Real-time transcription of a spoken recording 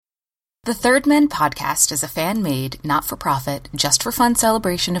The Third Men podcast is a fan-made, not-for-profit, just-for-fun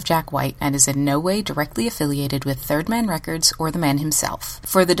celebration of Jack White and is in no way directly affiliated with Third Man Records or the man himself.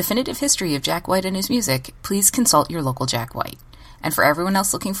 For the definitive history of Jack White and his music, please consult your local Jack White. And for everyone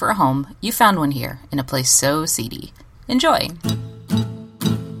else looking for a home, you found one here, in a place so seedy. Enjoy!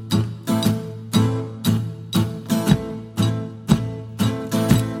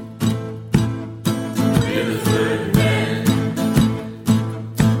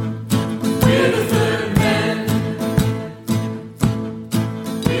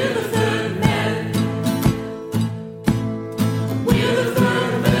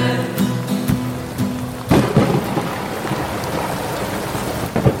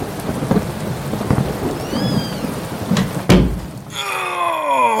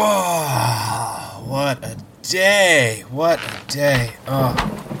 What a day. Oh.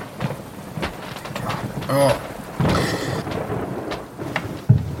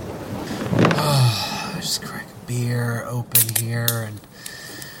 Just crack a beer open here and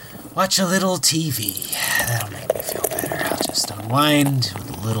watch a little TV. That'll make me feel better. I'll just unwind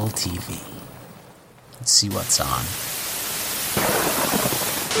with a little TV. Let's see what's on.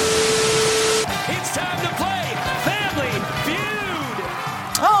 It's time to play Family Feud!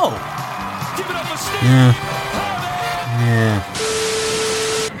 Oh! Give it up for Steve! Yeah.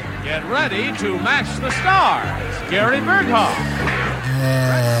 Get ready to match the stars. Gary Berghoff.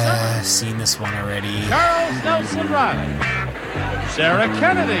 Seen this one already. Charles Nelson Riley. Sarah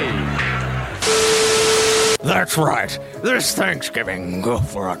Kennedy. That's right. This Thanksgiving, go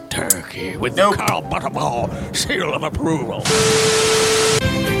for a turkey with the Carl Butterball seal of approval.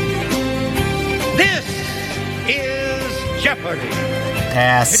 This is Jeopardy!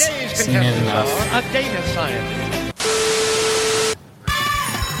 Pass. Today's Seen it contestants enough. are a data scientist.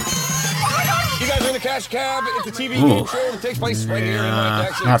 You guys are in a cash cab. It's a TV Ooh. game show that takes place right here in my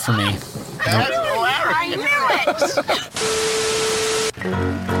Texas. Not for me. I knew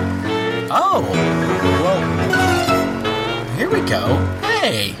it! Oh! Well, here we go.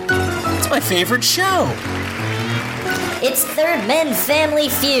 Hey! It's my favorite show! It's Third Men Family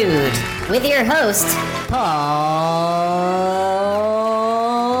Feud with your host, Paul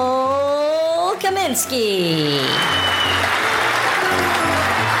Kaminsky.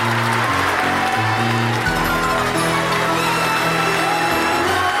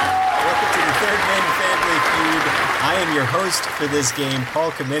 I am your host for this game,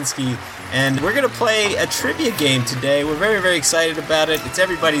 Paul Kaminsky, and we're going to play a trivia game today. We're very, very excited about it. It's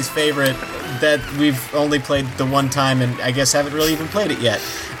everybody's favorite that we've only played the one time and I guess haven't really even played it yet.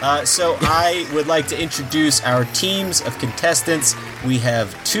 So I would like to introduce our teams of contestants. We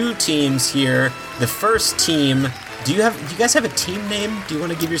have two teams here. The first team, do you guys have a team name? Do you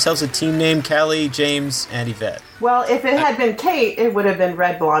want to give yourselves a team name? Callie, James, and Yvette. Well, if it had been Kate, it would have been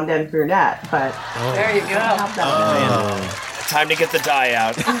red, blonde, and brunette, but... There you go. Time to get the die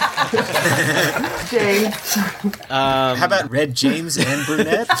out. James. How about red, James, and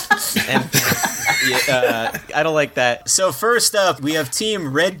brunette? I don't like that. So first up, we have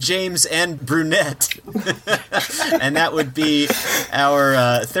team Red, James, and Brunette. And that would be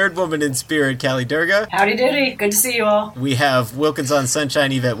our third woman in spirit, Callie Durga. Howdy doody. Good to see you all. We have Wilkins on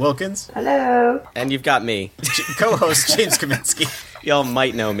Sunshine, Yvette Wilkins. Hello. And you've got me. Co-host James Kaminsky. Y'all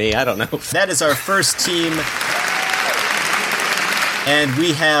might know me, I don't know. That is our first team. And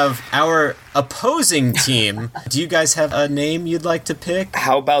we have our opposing team. Do you guys have a name you'd like to pick?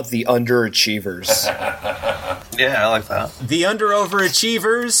 How about the Underachievers? Yeah, I like that. The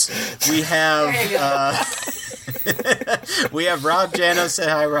Under-Overachievers. We have... we have Rob Janos. Say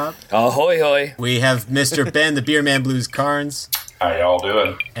hi, Rob. Ahoy hoy. We have Mr. Ben, the Beerman Blues Carnes. How y'all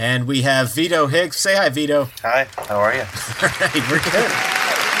doing? And we have Vito Hicks. Say hi, Vito. Hi, how are you? All right, we're good.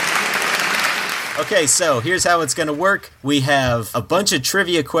 Okay, so here's how it's going to work. We have a bunch of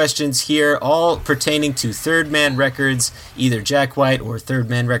trivia questions here, all pertaining to Third Man Records, either Jack White or Third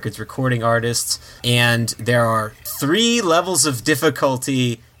Man Records recording artists. And there are 3 levels of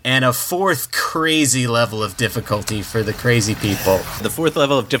difficulty and a 4th crazy level of difficulty for the crazy people. The 4th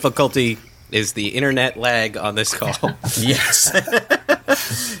level of difficulty is the internet lag on this call. Yes.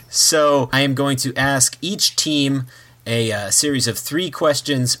 So I am going to ask each team a series of 3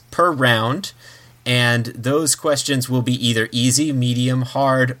 questions per round. And those questions will be either easy, medium,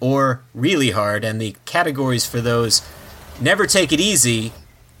 hard, or really hard. And the categories for those never take it easy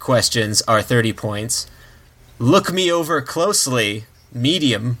questions are 30 points. Look me over closely,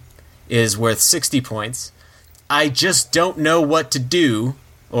 medium, is worth 60 points. I just don't know what to do,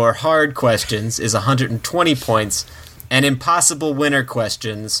 or hard questions, is 120 points. And impossible winner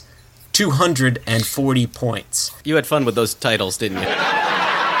questions, 240 points. You had fun with those titles, didn't you?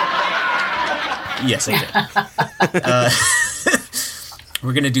 Yes, I did.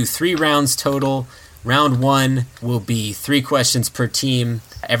 We're going to do 3 rounds total. Round 1 will be 3 questions per team.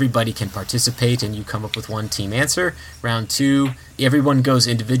 Everybody can participate and you come up with one team answer. Round 2, everyone goes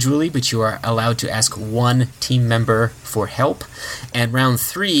individually, but you are allowed to ask one team member for help. And round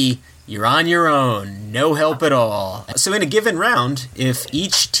 3, you're on your own, no help at all. So in a given round, if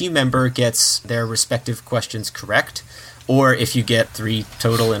each team member gets their respective questions correct, or if you get 3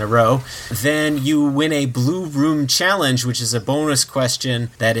 total in a row, then you win a Blue Room Challenge, which is a bonus question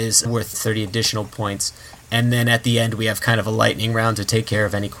that is worth 30 additional points. And then at the end, we have kind of a lightning round to take care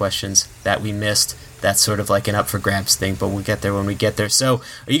of any questions that we missed. That's sort of like an up for grabs thing, but we'll get there when we get there. So,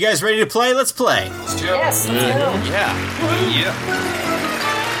 are you guys ready to play? Let's play. Yes, let's go. Yeah.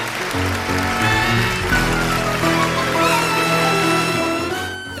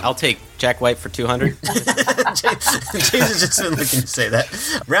 I'll take Jack White for 200. James has just been looking to say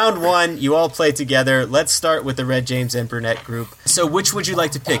that. Round 1, you all play together. Let's start with the Red, James, and Burnett group. So which would you like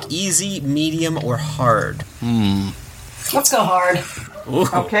to pick? Easy, medium, or hard? Let's go hard. Ooh.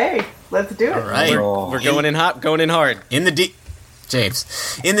 Okay, let's do it. All right. We're going in hot, going in hard. In the deep... James.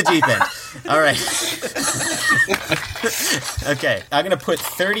 In the deep end. All right. Okay, I'm going to put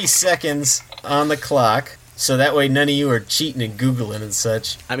 30 seconds on the clock. So that way none of you are cheating and Googling and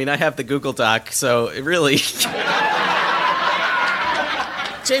such. I mean, I have the Google Doc, so it really...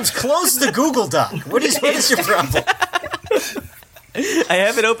 James, close the Google Doc. What is your problem? I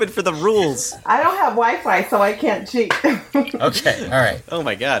have it open for the rules. I don't have Wi-Fi, so I can't cheat. Okay, all right. Oh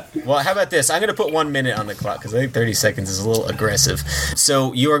my god. Well, how about this? I'm going to put 1 minute on the clock because I think 30 seconds is a little aggressive.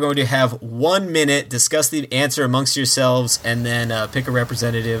 So you are going to have 1 minute, discuss the answer amongst yourselves, and then pick a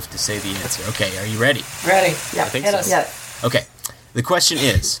representative to say the answer. Okay, are you ready? Ready. Yeah, I think Hit so. us. yes. Okay, the question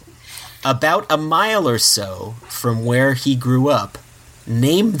is, about a mile or so from where he grew up,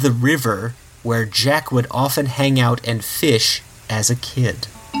 name the river where Jack would often hang out and fish as a kid.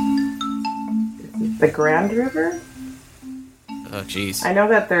 The Grand River? Oh, jeez. I know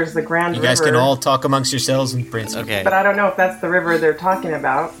that there's the Grand You River. guys can all talk amongst yourselves and brainstorm. Okay. But I don't know if that's the river they're talking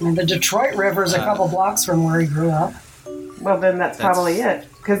about. I mean, the Detroit River is a couple blocks from where he grew up. Well, then that's probably it.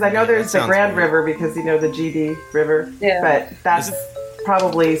 Because I know there's the sounds Grand weird. River because you know the GD River. Yeah. But that's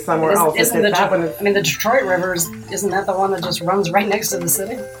probably somewhere else. Isn't That one is, I mean, the Detroit River, isn't that the one that just runs right next to the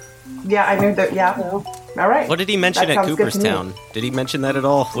city? yeah, I knew that. Yeah. No. All right. What did he mention That at sounds good to me. Cooperstown? Did he mention that at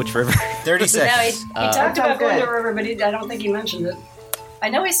all? Which river? 30 No, he seconds. talked sounds about going to good. a river, but I don't think he mentioned it. I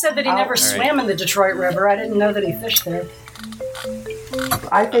know he said that he never right. swam in the Detroit River. I didn't know that he fished there.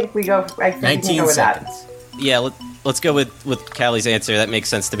 I think we go. I think we can 19 go with seconds. that. Yeah, let's go with Callie's answer. That makes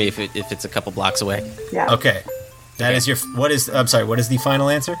sense to me if it's a couple blocks away. Yeah. Okay. That is your... What is the final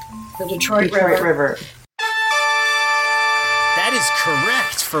answer? The Detroit, Detroit River. River. That is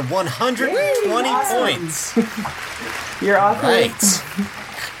correct for 120 points. You're awesome. Right.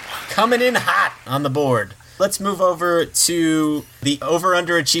 Coming in hot on the board. Let's move over to the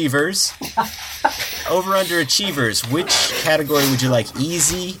over-underachievers. Over-underachievers, which category would you like?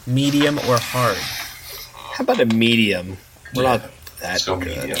 Easy, medium, or hard? How about a medium? We're not that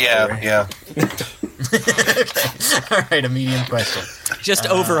good. Yeah. Okay. All right, a medium question. Just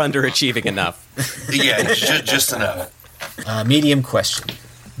underachieving enough. Yeah, just enough. Medium question.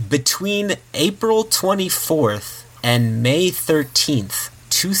 Between April 24th and May 13th,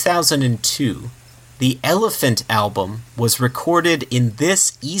 2002, the Elephant album was recorded in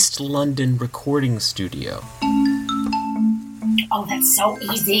this East London recording studio. Oh, that's so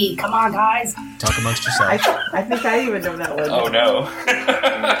easy. Come on, guys. Talk amongst yourselves. I think I even know that one. Oh no.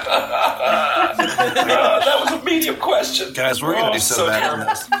 That was a medium question. Guys, we're going to do so bad on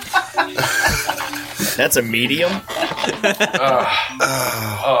this. That's a medium?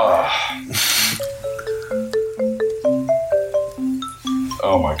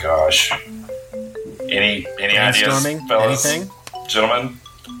 Oh my gosh. Any ideas, Brainstorming? fellas? Anything? Gentlemen?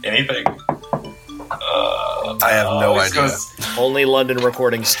 Anything? I have no idea. Only London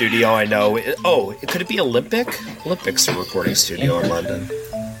recording studio I know. Could it be Olympic? Olympic's a recording studio in London.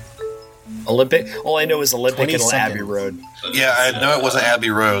 Olympic? All I know is Olympic 20 and seconds. Abbey Road. Yeah, I know it wasn't Abbey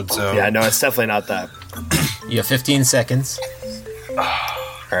Road, so... Yeah, no, it's definitely not that. You have 15 seconds.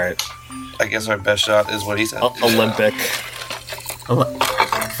 Alright. I guess our best shot is what he said. Olympic.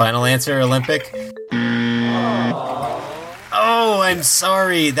 Final answer, Olympic? Oh, I'm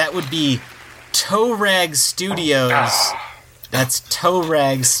sorry. That would be Toe Rag Studios. That's Toe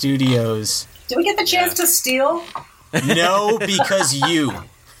Rag Studios. Did we get the chance to steal? No, because you.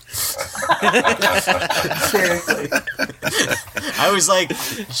 Seriously. I was like,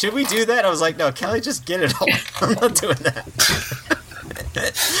 should we do that? I was like, no, Kelly, just get it all. I'm not doing that.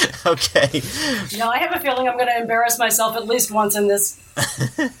 Okay. I have a feeling I'm going to embarrass myself at least once in this.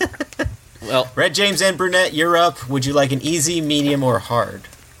 Well, Red James and Brunette, you're up. Would you like an easy, medium, or hard?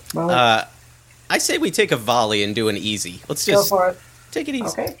 I say we take a volley and do an easy. Let's just Go for it. take it easy.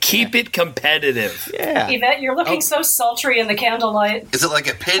 Okay. Keep it competitive. Yeah. Yvette, you're looking so sultry in the candlelight. Is it like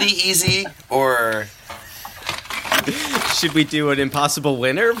a pity easy or? Should we do an impossible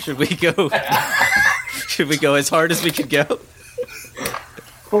winner? Should we go? Should we go as hard as we could go?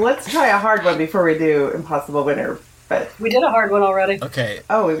 Well, let's try a hard one before we do Impossible Winner. But We did a hard one already. Okay.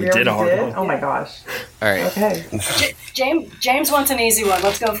 we We already did a hard one. Oh my gosh. All right. Okay. James wants an easy one.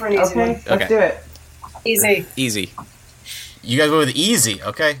 Let's go for an easy Okay. one. Let's do it. Easy. Easy. You guys went with easy,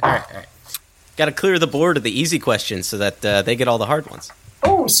 okay? All right. Got to clear the board of the easy questions so that they get all the hard ones.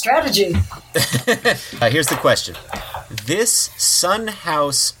 Oh, strategy. Here's the question. This Sun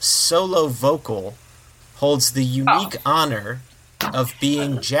House solo vocal holds the unique honor of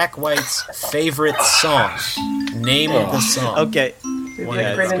being Jack White's favorite song. Name of the song. Okay.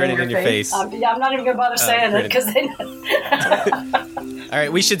 Yeah, it's grinning in your face. I'm not even going to bother saying it because they. All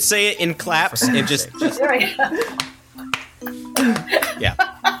right, we should say it in claps and just There we go. yeah.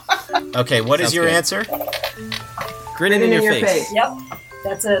 Okay, what is Sounds your good. answer? Grinning in your face. Yep,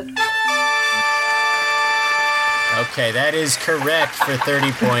 that's it. Okay, that is correct for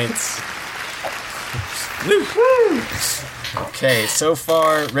 30 points. Woo! Okay, so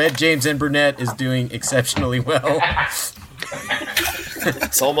far, Red, James, and Brunette is doing exceptionally well.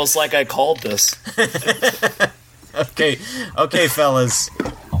 It's almost like I called this. Okay, fellas.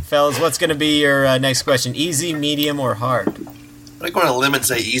 Fellas, what's going to be your next question? Easy, medium, or hard? I'm going to limit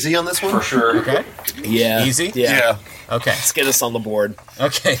say easy on this one. For sure. Okay. Yeah. Easy? Yeah. Okay. Let's get us on the board.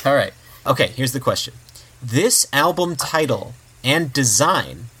 Okay, all right. Okay, here's the question. This album title and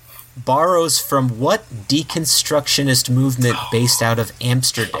design borrows from what deconstructionist movement based out of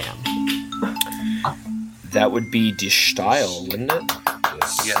Amsterdam? That would be Die Style, wouldn't it?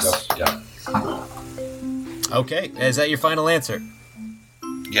 Yes. Yeah. Okay, is that your final answer?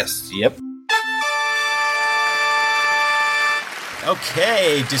 Yes. Yep.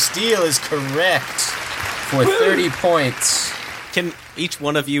 Okay, Distill is correct for 30 points. Can each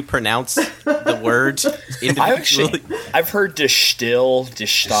one of you pronounce the word individually? I've heard distill,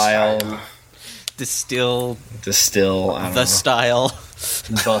 distill, Distill, I don't the know. style.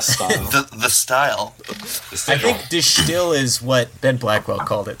 The style. The style. I think Distill is what Ben Blackwell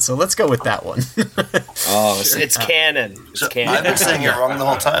called it, so let's go with that one. Oh, it's canon. It's canon. I've been saying it wrong the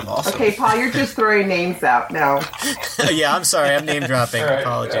whole time. Also. Okay, Paul, you're just throwing names out now. Yeah, I'm sorry, I'm name dropping.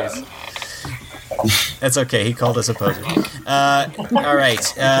 Apologies. That's okay, he called us a poser. All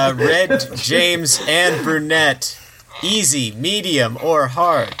right, Red, James, and Brunette. Easy, medium, or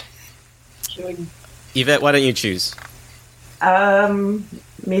hard? Yvette, why don't you choose?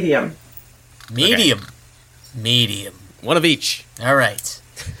 Medium. Medium. Okay. Medium. One of each. All right.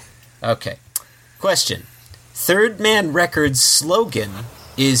 Okay. Question. Third Man Records' slogan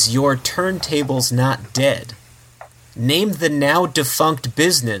is "Your turntable's not dead." Name the now defunct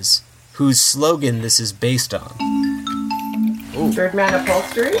business whose slogan this is based on. Ooh. Third Man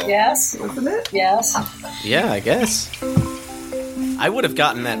Upholstery? Yes. Wasn't it? Yes. Yeah, I guess. I would have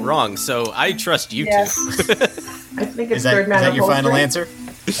gotten that wrong, so I trust you two. I think it's Is that, Third Man is that your final Upholstery. answer?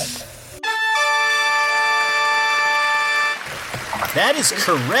 That is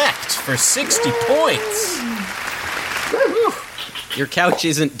correct for 60 points. Woo. Your couch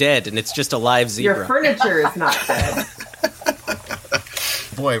isn't dead, and it's just a live zebra. Your furniture is not dead.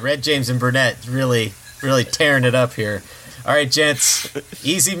 Boy, Red, James, and Burnett really tearing it up here. All right, gents.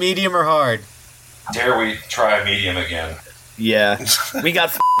 Easy, medium, or hard? Dare we try medium again? Yeah, we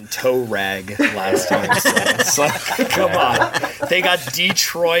got toe rag last time. So come on, they got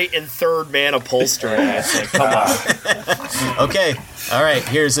Detroit and Third Man Upholstery. It's like, come on. Okay, all right.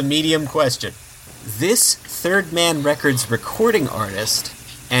 Here's a medium question. This Third Man Records recording artist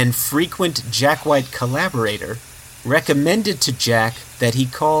and frequent Jack White collaborator recommended to Jack that he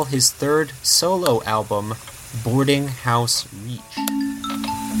call his third solo album "Boarding House Reach."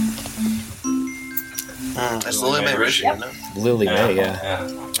 That's Lily Mae Rishy, isn't it? Lily Mae, yeah.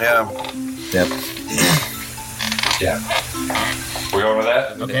 Yep. Yeah. We're going with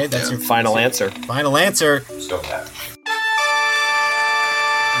that? Okay, that's your final answer. Final answer. Let's go with that.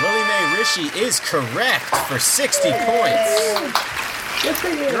 Lily Mae Rishy is correct for 60 points.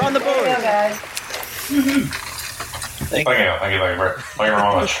 You're on the board. Thank you very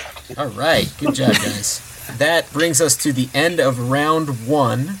much. All right, good job, guys. That brings us to the end of round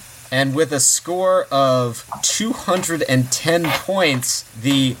one. And with a score of 210 points,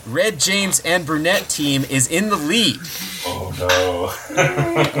 the Red James and Burnett team is in the lead. Oh, no.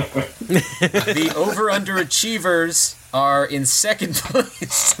 The over-underachievers are in second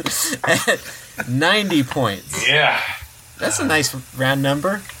place at 90 points. Yeah. That's a nice round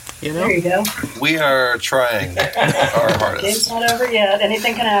number, you know? There you go. We are trying our hardest. Game's not over yet.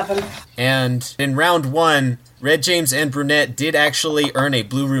 Anything can happen. And in round 1, Red James and Burnett did actually earn a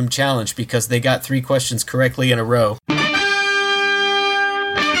Blue Room Challenge because they got 3 questions correctly in a row.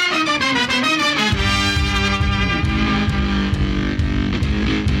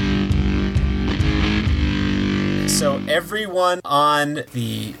 So everyone on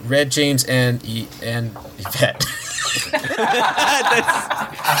the Red James and Yvette.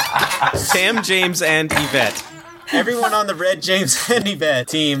 Sam, James, and Yvette. Everyone on the Red James and Yvette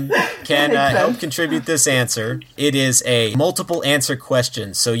team can help contribute this answer. It is a multiple answer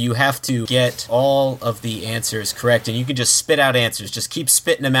question, so you have to get all of the answers correct, and you can just spit out answers. Just keep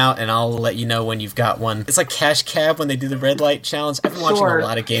spitting them out, and I'll let you know when you've got one. It's like Cash Cab when they do the red light challenge. I've been watching a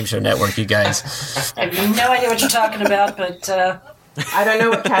lot of Game Show Network, you guys. I have no idea what you're talking about, but... I don't know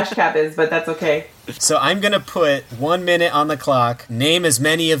what Cash Cab is, but that's okay. So I'm going to put 1 minute on the clock. Name as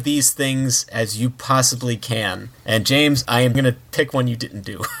many of these things as you possibly can. And James, I am going to pick one you didn't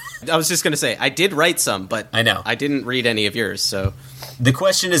do. I was just going to say, I did write some, but I know. I didn't read any of yours, so... The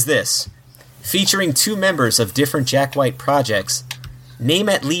question is this. Featuring 2 members of different Jack White projects, name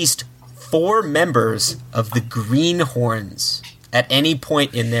at least 4 members of the Greenhorns at any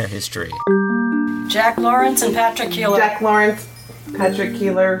point in their history. Jack Lawrence and Patrick Keeler. Jack Lawrence, Patrick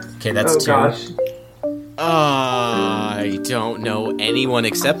Keeler. Okay, that's 2. Gosh. I don't know anyone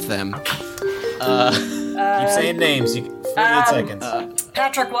except them. Keep saying names. 48 seconds.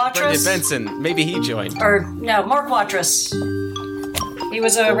 Patrick Watrous. Brendan Benson. Maybe he joined. Or, no, Mark Watrous. He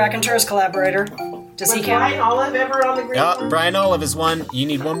was a Raconteurs collaborator. Does he count? Brian Olive ever on the Green Oh, Brian Olive is one. You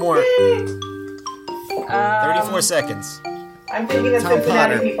need one more. 34 seconds. I'm thinking of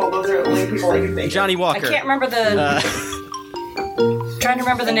Cincinnati people. Those are the only people I can think of. Johnny Walker. I can't remember trying to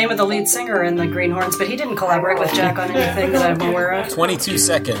remember the name of the lead singer in the Greenhorns, but he didn't collaborate with Jack on anything that I'm aware of. 22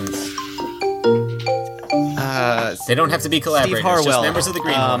 seconds. They don't have to be collaborators, Steve Harwell. just members of the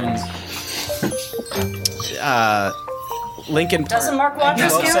Greenhorns. Lincoln Park. Doesn't Mark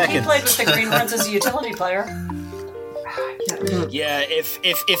Watrous 12 count? He seconds. played with the Greenhorns as a utility player. Yeah,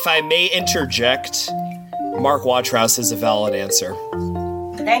 if I may interject, Mark Watrous is a valid answer.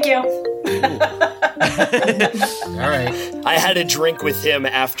 Thank you. All right. I had a drink with him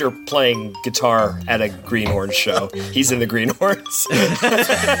after playing guitar at a Greenhorn show. He's in the Greenhorns.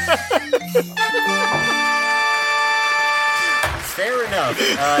 Fair enough.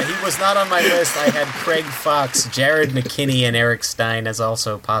 He was not on my list. I had Craig Fox, Jared McKinney, and Eric Stein as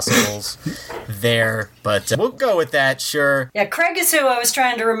also possibles there. But we'll go with that, sure. Yeah, Craig is who I was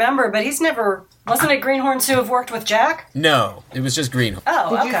trying to remember, but he's never... Wasn't it Greenhorns who have worked with Jack? No, it was just Greenhorn.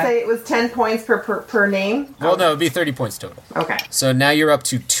 Oh, Did you say it was 10 points per name? Well, no, it'd be 30 points total. Okay. So now you're up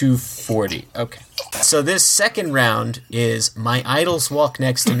to 240. Okay. So this second round is My Idols Walk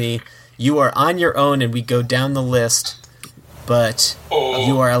Next to Me. You are on your own, and we go down the list. But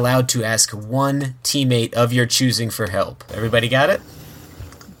you are allowed to ask one teammate of your choosing for help. Everybody got it?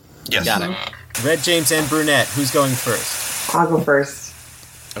 Yes. Got it. Red James and Brunette, who's going first? I'll go first.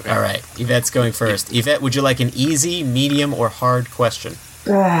 Okay. All right, Yvette's going first. Yvette, would you like an easy, medium, or hard question?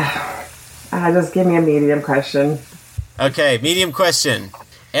 Just give me a medium question. Okay, medium question.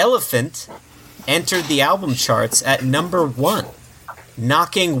 Elephant entered the album charts at number 1,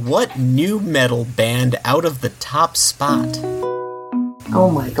 knocking what new metal band out of the top spot? Oh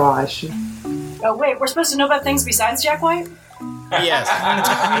my gosh. Oh, wait, we're supposed to know about things besides Jack White? Yes.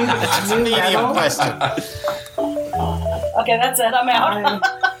 It's a medium question. Okay, that's it. I'm out.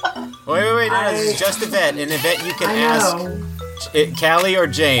 Wait. No, this is just Yvette. And Yvette, you can ask Callie or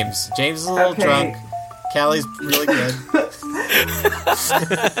James. James is a little drunk. Callie's really good.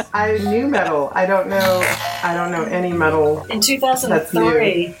 I knew metal. I don't know any metal. In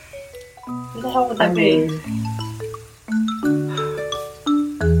 2003. Who the hell would that be?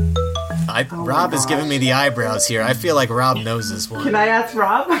 Rob is giving me the eyebrows here. I feel like Rob knows this one. Can I ask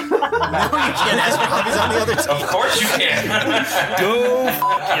Rob? No, you can't ask Rob. He's on the other team. Of course you can. Go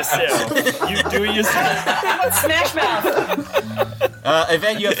yourself. You do yourself. Smash Mouth.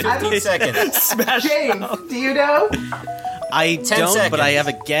 Yvette, you have 15 seconds. Smash James, do you know? I 10 don't, seconds. but I have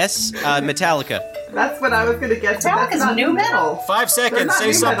a guess. Metallica. That's what I was going to guess. But that's not new metal. 5 seconds.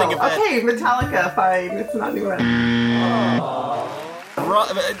 Say something, metal. Yvette. Okay, Metallica. Fine. It's not new metal.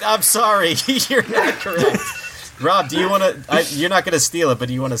 I'm sorry. You're not correct. Rob, do you want to? You're not going to steal it, but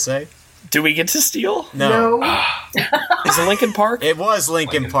do you want to say? Do we get to steal? No. Is it Lincoln Park? It was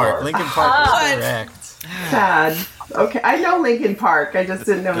Lincoln Park. Lincoln Park is correct. Sad. Okay, I know Lincoln Park. I just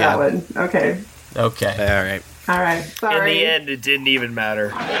didn't know that one. Okay. Okay. All right. Sorry. In the end, it didn't even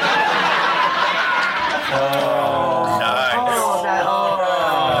matter.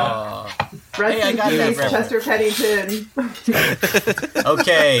 Rest in I got that peace, reference. Chester Pennington.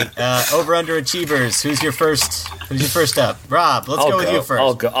 Okay, over underachievers. Who's your first up? Rob, let's go with you first.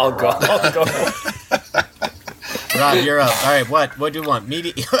 I'll go. Rob, you're up. All right, what do you want?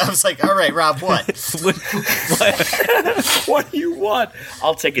 I was like, all right, Rob, what? What do you want?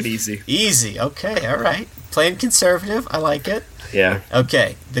 I'll take it easy. Easy. Okay, all right. Playing conservative. I like it. Yeah.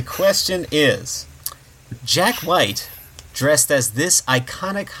 Okay, the question is, Jack White, dressed as this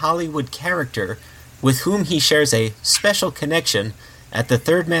iconic Hollywood character with whom he shares a special connection at the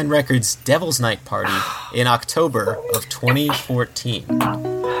Third Man Records Devil's Night Party in October of 2014.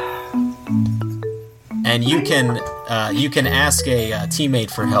 And you can ask a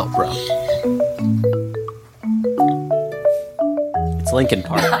teammate for help, Rob. It's Lincoln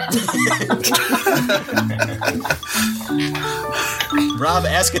Park. Rob,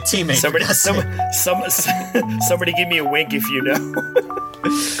 ask a teammate. Somebody give me a wink if you know.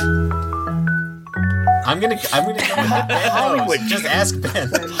 I'm gonna go with Ben Hollywood. Just ask Ben.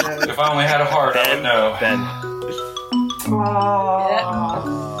 If I only had a heart, I would know. Ben.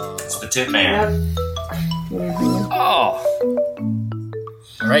 It's the Tin Man. Oh.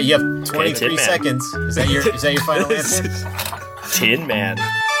 All right, you have 23 seconds. Is that your final answer? Tin Man.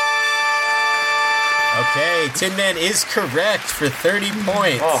 Okay, Tin Man is correct for 30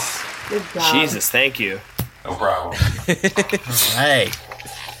 points. Oh, good job. Jesus, thank you. No problem. All right.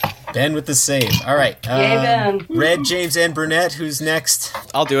 Ben with the save. All right. Yay, Ben. Red, James, and Brunette. Who's next?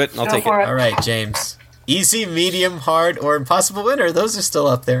 I'll do it. I'll take it. All right, James. Easy, medium, hard, or impossible winner. Those are still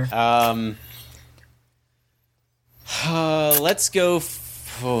up there. Let's go.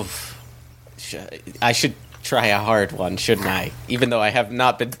 I should try a hard one, shouldn't I? Even though I have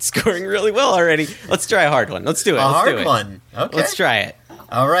not been scoring really well already. Let's try a hard one. Let's do it. A hard one. Okay. Let's try it.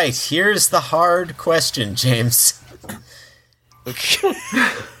 All right. Here's the hard question, James. Okay.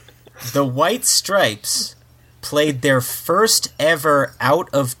 The White Stripes played their first ever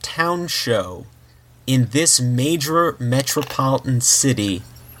out-of-town show in this major metropolitan city.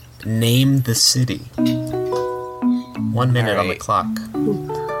 Name the city. 1 minute on the clock.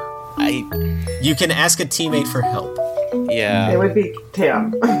 You can ask a teammate for help. Yeah. It would be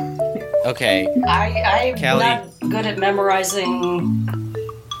Tim. Okay. I'm Callie. not good at memorizing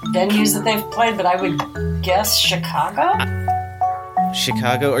venues that they've played, but I would guess Chicago?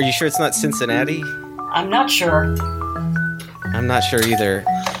 Chicago? Are you sure it's not Cincinnati? I'm not sure. I'm not sure either.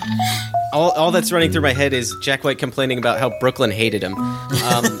 All that's running through my head is Jack White complaining about how Brooklyn hated him.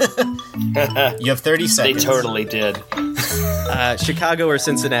 You have 30 seconds. They totally did. Chicago or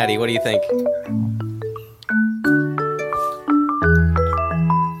Cincinnati? What do you think?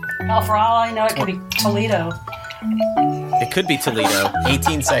 Well, for all I know, it could be Toledo. It could be Toledo.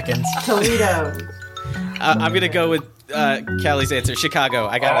 18 seconds. Toledo. I'm gonna go with Callie's answer. Chicago.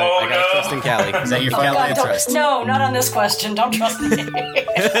 I gotta trust in Callie. Is that your final answer? No, not on this question. Don't trust me.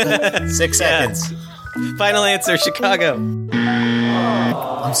 6 seconds. Final answer. Chicago.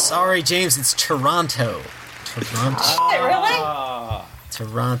 I'm sorry, James. It's Toronto. Really?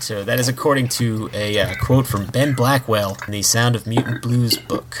 Toronto. That is according to a quote from Ben Blackwell in the Sound of Mutant Blues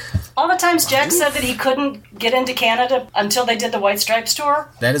book. All the times Jack said that he couldn't get into Canada until they did the White Stripes tour.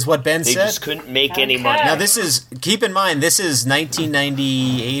 That is what Ben They said. just couldn't make any money. Now keep in mind, this is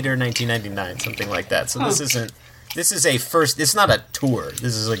 1998 or 1999, something like that. So this is a first, it's not a tour.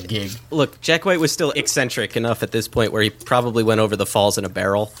 This is a gig. Look, Jack White was still eccentric enough at this point where he probably went over the falls in a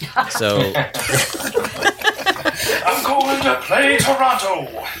barrel. So I'm going to play Toronto.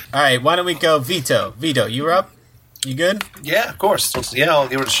 All right, why don't we go Vito? Vito, you were up? You good? Yeah, of course. Yeah, I'll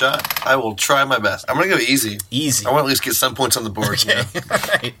give it a shot. I will try my best. I'm going to go easy. Easy. I want to at least get some points on the board. Okay, all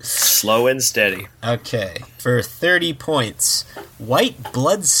right. Slow and steady. Okay, for 30 points, White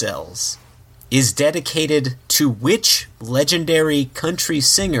Blood Cells is dedicated to which legendary country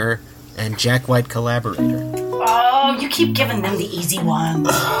singer and Jack White collaborator? Oh, you keep giving them the easy ones.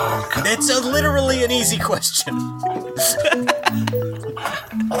 It's literally an easy question.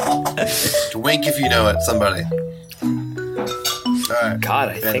 Wink if you know it, somebody. All right. God,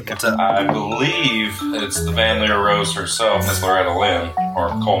 I think I believe it's the Van Leer Rose herself, Miss Loretta Lynn, or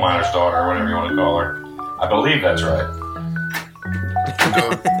coal miner's daughter, or whatever you want to call her. I believe that's right.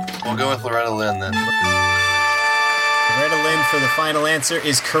 We'll go with Loretta Lynn then. Loretta Lynn for the final answer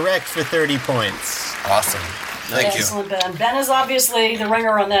is correct for 30 points. Awesome. Thank you. Excellent, Ben. Ben is obviously the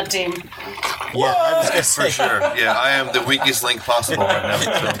ringer on that team. Yeah, I was gonna say. For sure. Yeah, I am the weakest link possible right now.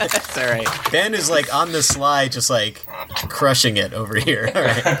 So. That's all right. Ben is like on the slide, just like crushing it over here. All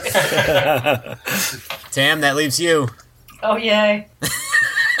right. Tam, that leaves you. Oh, yay.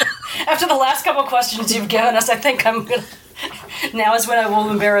 After the last couple questions you've given us, I think I'm gonna... Now is when I will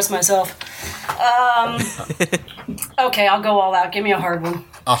embarrass myself. Okay, I'll go all out. Give me a hard one.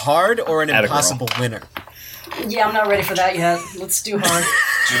 A hard or an impossible winner? Yeah, I'm not ready for that yet. Let's do hard.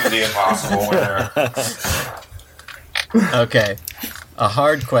 Do the impossible winner. Okay. A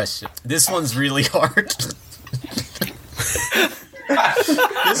hard question. This one's really hard.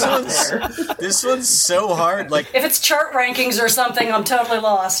 This one's so hard. Like, if it's chart rankings or something, I'm totally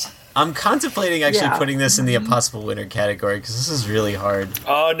lost. I'm contemplating actually putting this in the impossible winner category because this is really hard.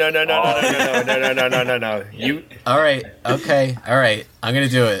 Oh no! You. All right. Okay. All right. I'm gonna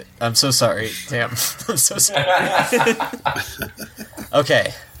do it. I'm so sorry. Damn. I'm so sorry.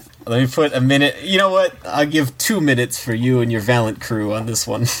 Okay. Let me put a minute. You know what? I'll give 2 minutes for you and your Valiant crew on this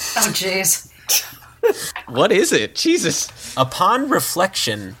one. Oh jeez. What is it? Jesus. Upon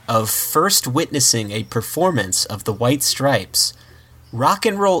reflection of first witnessing a performance of the White Stripes, Rock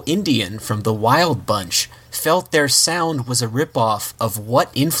and Roll Indian from the Wild Bunch felt their sound was a ripoff of what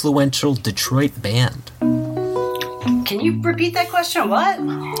influential Detroit band? Can you repeat that question? What?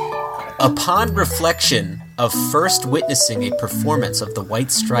 Upon reflection of first witnessing a performance of the White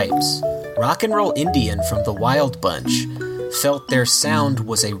Stripes, Rock and Roll Indian from the Wild Bunch felt their sound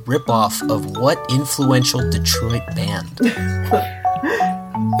was a ripoff of what influential Detroit band?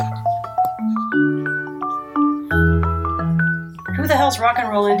 Who the hell's Rock and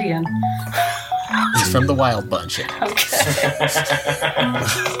Roll Indian? He's from the Wild Bunch.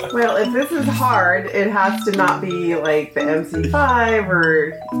 Well, if this is hard, it has to not be like the MC5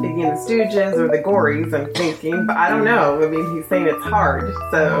 or Iggy and the Stooges or the Gories, I'm thinking. But I don't know. I mean, he's saying it's hard.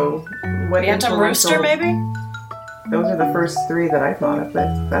 So, what Bantam Rooster, maybe? Those are the first 3 that I thought of,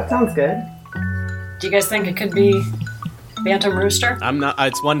 but that sounds good. Do you guys think it could be Bantam Rooster? I'm not.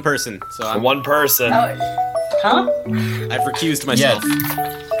 It's one person. So I'm one person. Oh, huh? I've recused myself.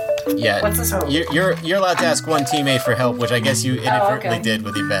 Yeah. What's this? You're allowed to ask one teammate for help, which I guess you inadvertently did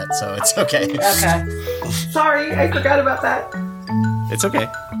with Yvette, so it's okay. Okay. Sorry, I forgot about that. It's okay.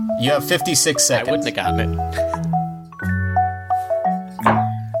 You have 56 seconds. I wouldn't have gotten it.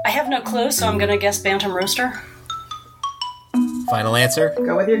 I have no clue, so I'm gonna guess Bantam Rooster. Final answer?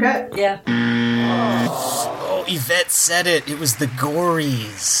 Go with your gut. Yeah. Oh, Yvette said it. It was the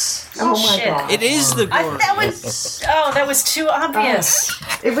Gories. Oh my shit. god. It is the Gories. That was too obvious.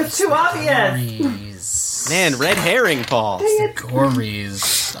 It was too obvious. Gories. Man, red herring, Paul.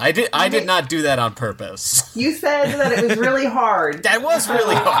 Gories. I did not do that on purpose. You said that it was really hard. That was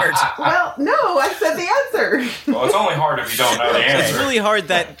really hard. Well, no, I said the answer. Well, it's only hard if you don't know the answer. It's really hard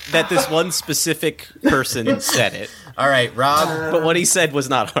that this one specific person said it. All right, Rob. But what he said was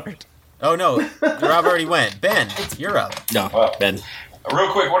not hard. Oh, no. Rob already went. Ben, you're up. No, Well, Ben.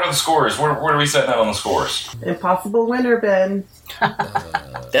 Real quick, what are the scores? Where are we setting out on the scores? Impossible winner, Ben.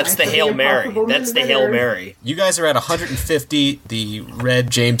 That's the Hail Mary. That's the Hail Mary. You guys are at 150. The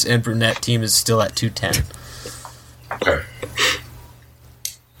Red, James, and Brunette team is still at 210. Okay.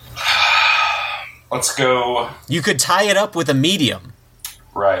 Let's go. You could tie it up with a medium.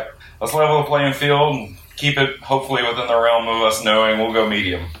 Right. Let's level the playing field and keep it hopefully within the realm of us knowing we'll go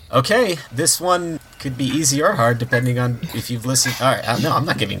medium. Okay, this one could be easy or hard depending on if you've listened. All right, no, I'm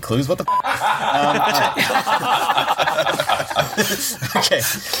not giving clues. What the? Okay,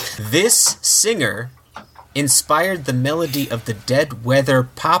 this singer inspired the melody of the Dead Weather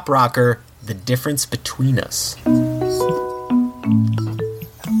pop rocker "The Difference Between Us," and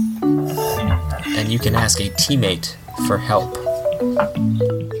you can ask a teammate for help.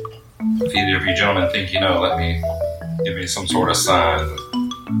 If either of you gentlemen think you know, give me some sort of sign.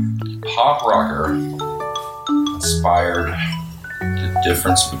 Pop rocker inspired the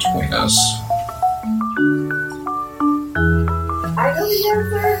difference between us. I know the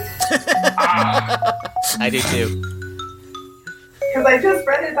answer. I do too. Because I just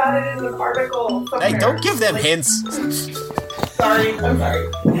read about it in an article somewhere. Hey, don't give them hints. Sorry, I'm sorry.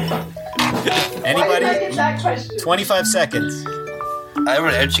 Anybody? Why did I get that question? 25 seconds. I have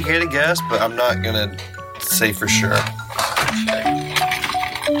an educated guess, but I'm not gonna say for sure.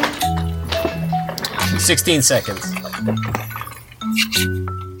 16 seconds.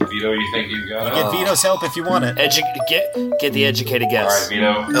 Vito, you think you got it? Get Vito's help if you want it. Get the educated guess. All right,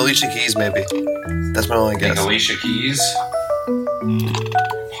 Vito. Alicia Keys, maybe. That's my only guess. Alicia Keys.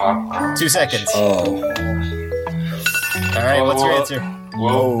 Pop. 2 seconds. Oh. All right, what's your answer?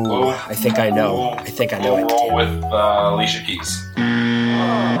 I think I know. I think I know it. Roll with Alicia Keys.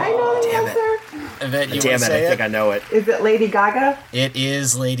 I know the answer. Yvette, you Damn wanna it, say I think I know it. Is it Lady Gaga? It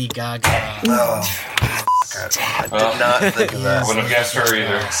is Lady Gaga. I did not think of that. Wouldn't have guessed her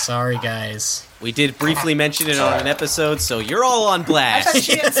either. Sorry, guys. We did briefly mention it on an episode, so you're all on I blast. thought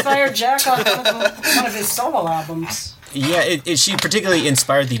she inspired Jack on one of his solo albums. Yeah, she particularly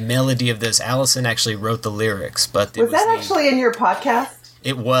inspired the melody of this. Allison actually wrote the lyrics, but it Was that actually in your podcast?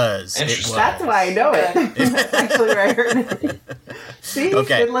 It was. That's why I know it. That's actually where I heard it. See?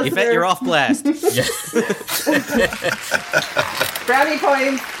 Okay. Good listener. Yvette, you're off blast. Brownie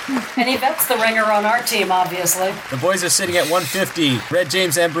points. And Yvette's the ringer on our team, obviously. The boys are sitting at 150. Red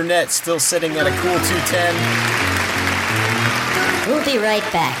James and Brunette still sitting at a cool 210. We'll be right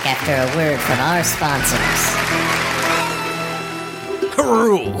back after a word from our sponsors.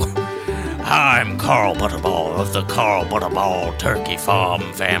 Hello. I'm Carl Butterball of the Carl Butterball Turkey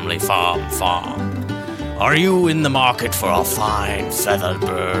Farm Family Farm. Are you in the market for a fine feathered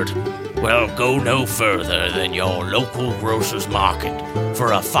bird? Well, go no further than your local grocer's market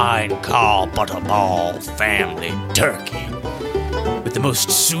for a fine Carl Butterball family turkey with the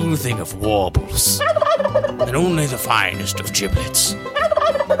most soothing of warbles and only the finest of giblets.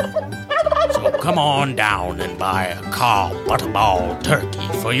 So come on down and buy a Carl Butterball turkey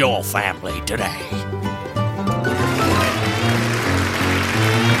for your family today.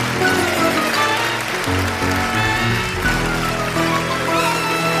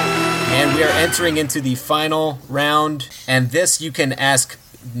 And we are entering into the final round, and this you can ask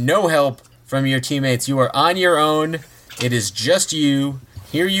no help from your teammates. You are on your own. It is just you.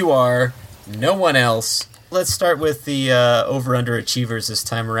 Here you are. No one else. Let's start with the over-underachievers this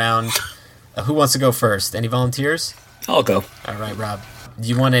time around. Who wants to go first? Any volunteers? I'll go. All right, Rob. Do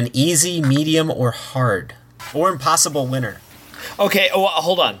you want an easy, medium, or hard? Or impossible winner? Okay, well,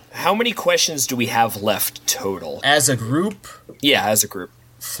 hold on. How many questions do we have left total? As a group? Yeah, as a group.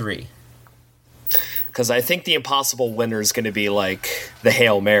 3. Because I think the impossible winner is going to be like the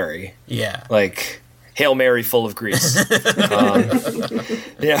Hail Mary. Yeah. Like, Hail Mary full of grease.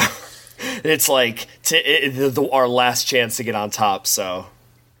 Yeah. It's like our last chance to get on top, so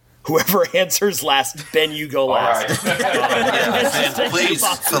whoever answers last, Ben, you go last. Right. Please,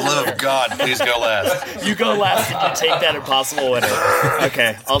 for the love of God, please go last. You go last and you take that impossible winner.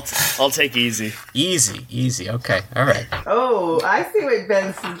 Okay, I'll take easy. Easy. Okay, all right. Oh, I see what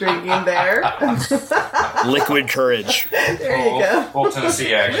Ben's drinking there. Liquid courage. There you go. Full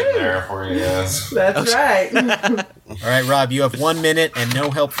Tennessee action there for you guys. That's right. All right, Rob, you have 1 minute and no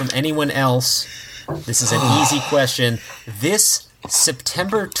help from anyone else. This is an easy question. This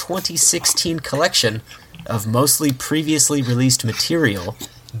September 2016 collection of mostly previously released material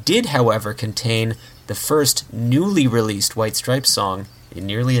did, however, contain the first newly released White Stripes song in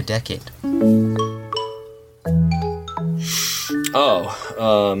nearly a decade.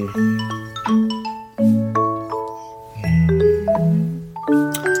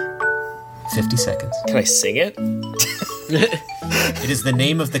 50 seconds. Can I sing it? It is the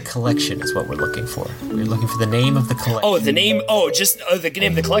name of the collection is what we're looking for. We're looking for the name of the collection. Oh, the name. Oh, just the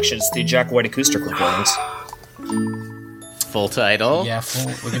name of the collection is the Jack White acoustic recordings. Full title. Yeah,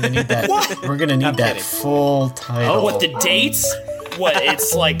 full. We're gonna need that. We're gonna need that full title. Oh, what the dates? What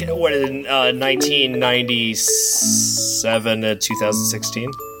it's like? What in 1997 to 2016?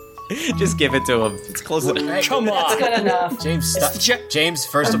 Just give it to him. It's close enough. Come on. That's good enough. James, stop. James,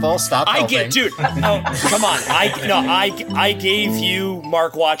 first of all, stop helping. Dude. Oh, come on. I gave you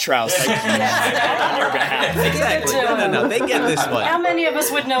Mark Watrouse. On your behalf. Exactly. No. They get this one. How many of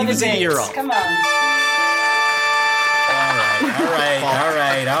us would know the dates? Come on. All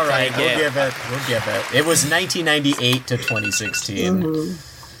right. We'll give it. It was 1998 to 2016. Mm-hmm.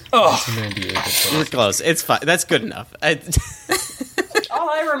 Oh, 1998 to 2016. We're close. It's fine. That's good enough. All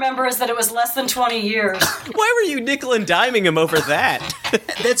I remember is that it was less than 20 years. Why were you nickel and diming him over that?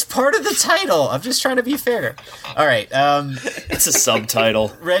 That's part of the title. I'm just trying to be fair. All right. It's a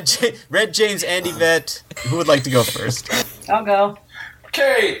subtitle. Red James and Yvette. Who would like to go first? I'll go.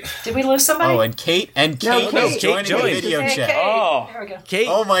 Kate! Did we lose somebody? Oh, and Kate is joining the video chat. Kate. Oh. There we go. Kate.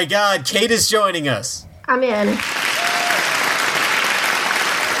 Oh my God, Kate is joining us. I'm in.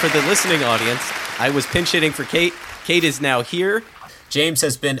 For the listening audience, I was pinch hitting for Kate. Kate is now here. James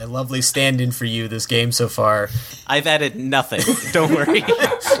has been a lovely stand-in for you this game so far. I've added nothing. Don't worry.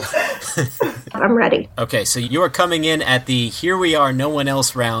 I'm ready. Okay, so you are coming in at the Here We Are, No One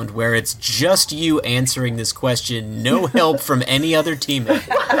Else round, where it's just you answering this question, no help from any other teammate.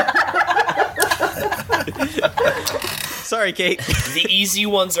 Sorry, Kate. The easy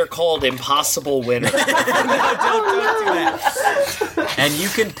ones are called impossible winner. Don't do that. And you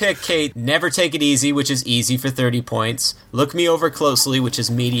can pick, Kate, Never Take It Easy, which is easy for 30 points. Look Me Over Closely, which is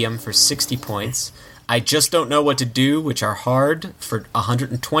medium for 60 points. I Just Don't Know What to Do, which are hard for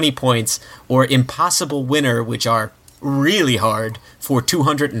 120 points. Or Impossible Winner, which are really hard for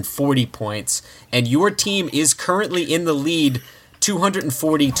 240 points. And your team is currently in the lead,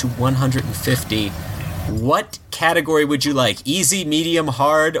 240 to 150. What category would you like? Easy, medium,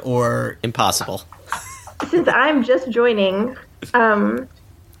 hard, or impossible? Since I'm just joining, I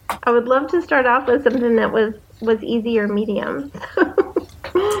would love to start off with something that was easy or medium.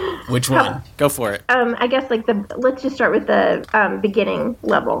 Which one? Go for it. I guess let's just start with the beginning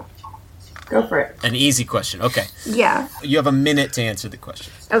level. Go for it. An easy question. Okay. Yeah. You have a minute to answer the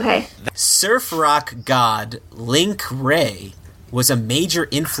question. Okay. Surf rock god Link Wray was a major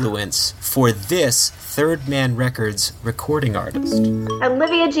influence for this Third Man Records recording artist.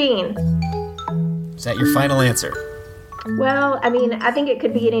 Olivia Jean. Is that your final answer? Well, I mean, I think it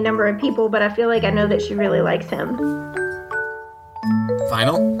could be any number of people, but I feel like I know that she really likes him.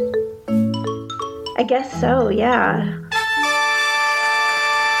 Final? I guess so, yeah.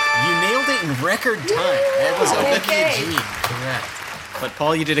 You nailed it in record time. That was Olivia Jean. Correct. But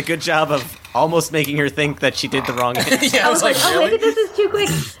Paul, you did a good job of almost making her think that she did the wrong answer. Yeah, I was like, really? Maybe this is too quick.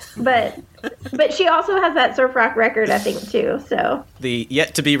 But she also has that surf rock record, I think, too. So the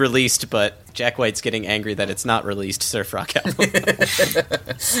yet to be released, but Jack White's getting angry that it's not released surf rock album.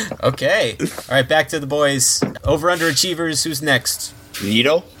 Okay. All right, back to the boys. Over-underachievers, who's next?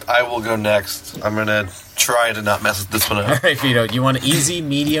 Vito? I will go next. I'm going to try to not mess with this one up. All right, Vito, you want easy,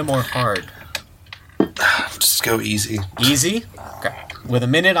 medium, or hard? Just go easy. Easy? Okay. With a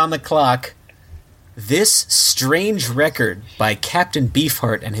minute on the clock, this strange record by Captain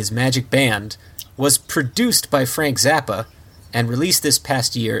Beefheart and his Magic Band was produced by Frank Zappa and released this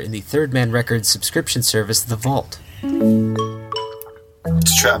past year in the Third Man Records subscription service, The Vault.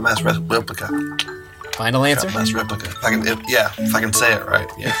 It's Trout Mask Replica. Final answer? Trout Mask Replica. If I can say it right.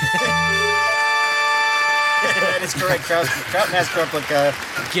 Yeah. That is correct. Trout Mask Replica.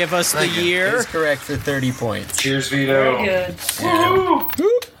 Give us the year. That is correct for 30 points. Cheers, Vito. Very good. Woo!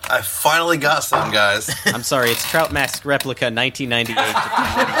 I finally got some, guys. I'm sorry, it's Trout Mask Replica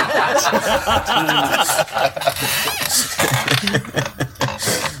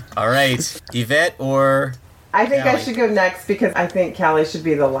 1998. All right. Yvette or I think Callie? I should go next because I think Callie should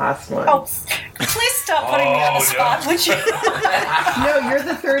be the last one. Oh, please stop putting me on the spot, would you? No,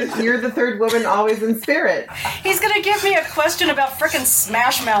 you're the third woman always in spirit. He's going to give me a question about frickin'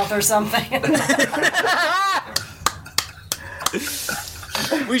 Smash Mouth or something.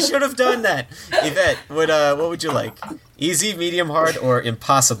 We should have done that. Yvette, what would you like? Easy, medium, hard, or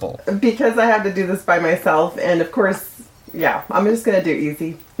impossible? Because I have to do this by myself, and of course, yeah, I'm just going to do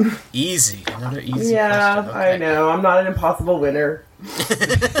easy. Easy. Another easy yeah, question. Okay. I know. I'm not an impossible winner.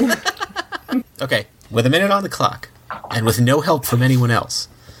 Okay, with a minute on the clock, and with no help from anyone else.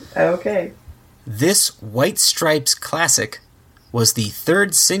 Okay. This White Stripes classic was the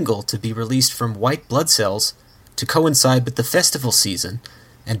third single to be released from White Blood Cells to coincide with the festival season,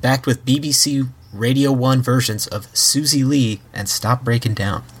 and backed with BBC Radio 1 versions of Susie Lee and Stop Breaking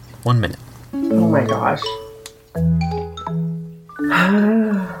Down. 1 minute. Oh my gosh.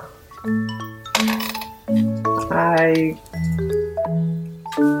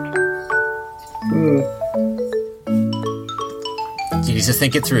 Do you need to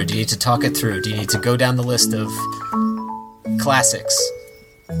think it through? Do you need to talk it through? Do you need to go down the list of classics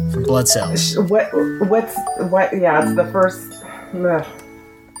from Blood Cells? What? Yeah, it's the first.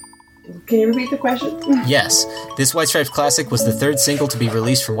 Can you repeat the question? Yes. This White Stripes classic was the third single to be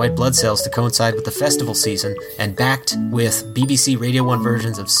released from White Blood Cells to coincide with the festival season, and backed with BBC Radio 1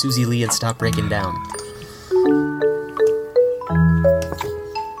 versions of Susie Lee and Stop Breaking Down.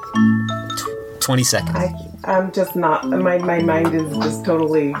 20 seconds. I'm just not. My mind is just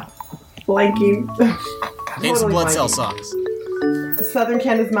totally blanking. Name some Blood blanking. Cell songs. Southern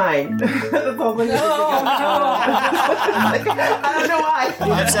Ken is mine. That's all I'm I don't know why.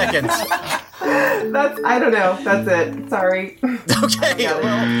 5 seconds. I don't know. That's it. Sorry. Okay.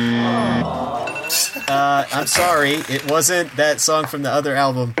 I'm sorry. It wasn't that song from the other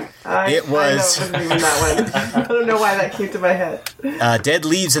album. It was. I know, it wasn't even that one. I don't know why that came to my head. Dead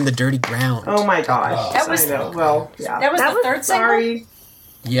Leaves in the Dirty Ground. Oh my gosh. That was- I know. Well, yeah. That was the third single? Sorry.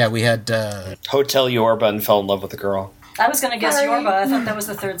 Yeah, we had. Hotel Yorba and Fell in Love with a Girl. I was going to guess Sorry. Yorba. I thought that was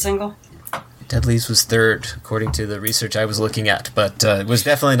the third single. Dead Leaves was third, according to the research I was looking at, but it was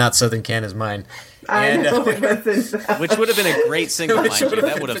definitely not Southern Can is Mine. I And, know it wasn't. Which would have been a great single, Which mind you. would have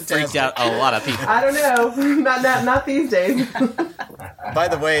That been would have freaked fantastic. out a lot of people. I don't know. Not these days. By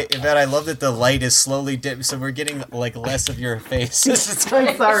the way, Yvette, I love that the light is slowly dim, so we're getting like less of your face. I'm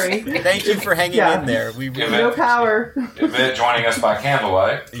sorry. Thank you for hanging in there. We really No power. Yvette joining us by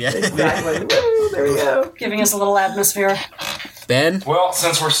candlelight. Yeah. Exactly. Woo, there we go. Giving us a little atmosphere. Ben? Well,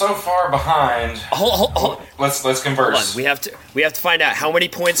 since we're so far behind, let's converse. Hold on. We have to find out how many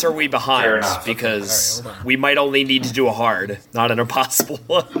points are we Fair behind enough. because we might only need to do a hard, not an impossible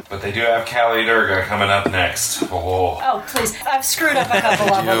one. But they do have Kali Durga coming up next. Oh. Oh, please. I've screwed up a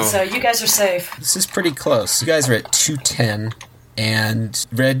couple of them, so you guys are safe. This is pretty close. You guys are at 210, and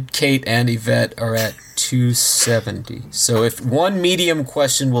Red, Kate, and Yvette are at 270. So if one medium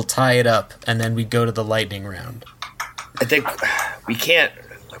question will tie it up, and then we go to the lightning round. I think we can't.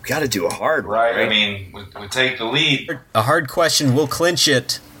 We got to do a hard one, Right, I mean, we take the lead. A hard question will clinch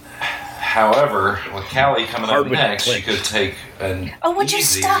it. However, with Callie coming Hard up would next, click. you could take an Oh, would you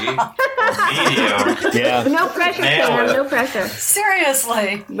easy stop? or medium. Yeah. No pressure, Nail Sam. it. No pressure.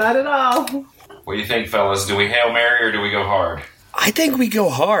 Seriously. Not at all. What do you think, fellas? Do we Hail Mary or do we go hard? I think we go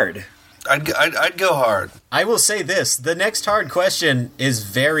hard. I'd go hard. I will say this. The next hard question is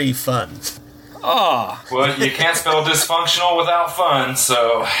very fun. Ah. Well, you can't spell dysfunctional without fun,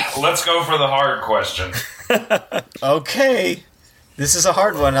 so let's go for the hard question. Okay. This is a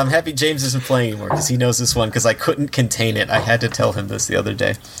hard one. I'm happy James isn't playing anymore because he knows this one because I couldn't contain it. I had to tell him this the other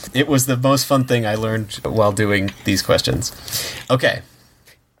day. It was the most fun thing I learned while doing these questions. Okay.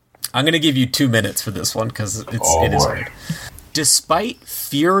 I'm going to give you 2 minutes for this one because it is hard. Despite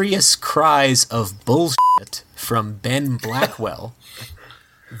furious cries of bullshit from Ben Blackwell,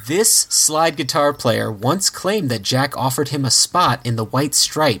 this slide guitar player once claimed that Jack offered him a spot in the White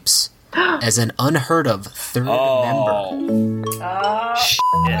Stripes as an unheard of third member.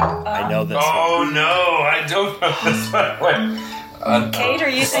 I know this. Oh, no, I don't know this one. Kate, are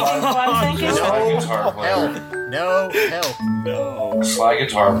you thinking what I'm thinking? Slide guitar player. No help. No. Slide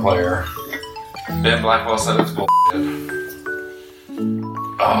guitar player. Ben Blackwell said it's bullshit.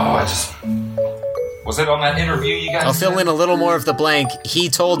 Was it on that interview you guys I'll fill in a little more of the blank. He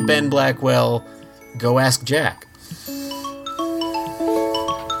told Ben Blackwell, go ask Jack.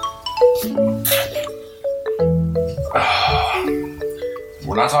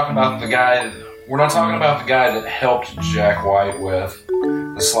 We're not talking about the guy. We're not talking about the guy that helped Jack White with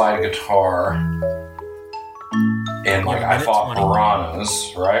the slide guitar. And like I fought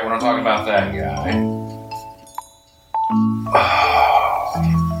piranhas, right? We're not talking about that guy.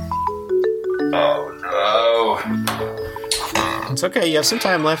 Oh no! It's okay. You have some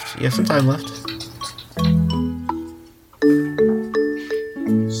time left.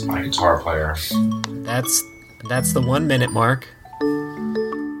 Slide guitar player. That's the 1 minute mark.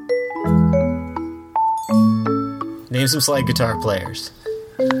 Name some slide guitar players.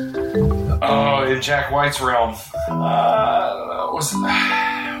 Oh, in Jack White's realm. What's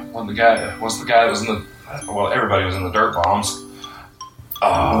the guy that was in the? Well, everybody was in the Dirt Bombs.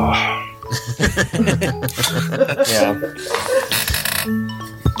 Yeah.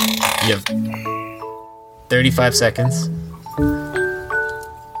 You have 35 seconds.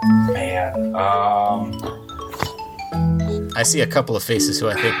 Man. I see a couple of faces who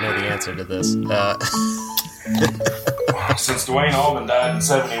I think know the answer to this. Since Dwayne Allman died in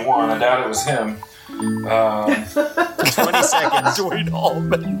 71, I doubt it was him. 20 seconds. Dwayne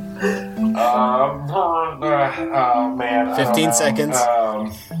Allman. Oh man. 15 seconds.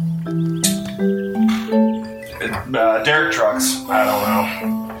 Derek Trucks. I don't know.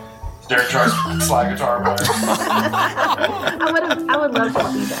 Derek Trucks slide guitar player. I would love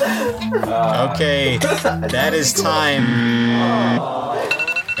to see that. Okay, that is time.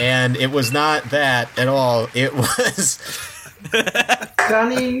 And it was not that at all. It was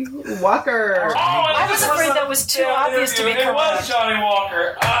Johnny Walker. I was afraid that was too obvious to be It was correct. Johnny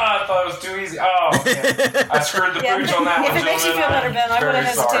Walker. I thought it was too easy. Oh, okay. I screwed the Yeah, pooch on that if one. it makes you feel gentlemen. better, Ben, I would have Very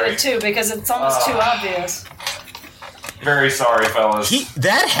hesitated sorry. too because it's almost too obvious. Very sorry, fellas.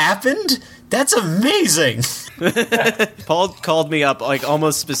 that happened? That's amazing. Paul called me up like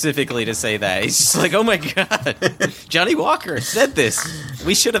almost specifically to say that. He's just like, oh my god, Johnny Walker said this.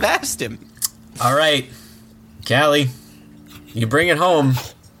 We should have asked him. All right, Callie, you bring it home.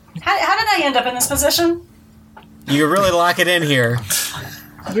 How did I end up in this position? You really lock it in here.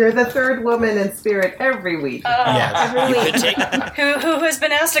 You're the third woman in spirit every week. Yes. Every week. Who has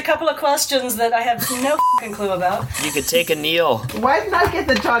been asked a couple of questions that I have no f***ing clue about. You could take a kneel. Why didn't I get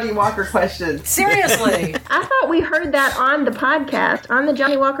the Johnny Walker question? Seriously. I thought we heard that on the podcast, on the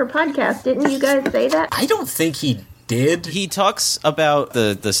Johnny Walker podcast. Didn't you guys say that? I don't think he did? He talks about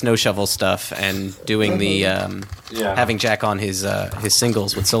the snow shovel stuff and doing the having Jack on his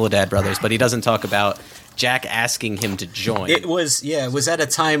singles with Soledad Brothers, but he doesn't talk about Jack asking him to join. It was at a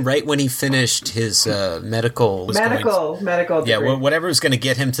time right when he finished his medical degree. Yeah, whatever was going to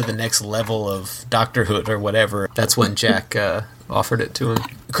get him to the next level of doctorhood or whatever. That's when Jack offered it to him.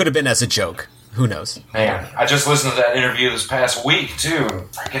 It could have been as a joke. Who knows? Man, I just listened to that interview this past week, too.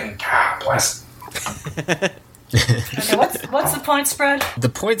 Freaking God bless. Okay, what's the point spread? The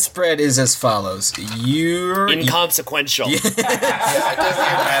point spread is as follows. You're inconsequential. It doesn't even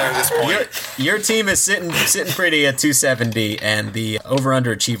matter at this point. Your team is sitting pretty at 270, and the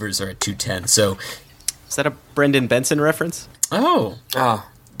over-under achievers are at 210. So, is that a Brendan Benson reference? Oh.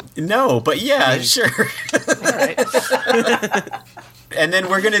 No, but yeah, sure. All right. And then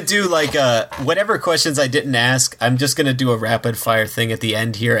we're going to do, like, whatever questions I didn't ask, I'm just going to do a rapid-fire thing at the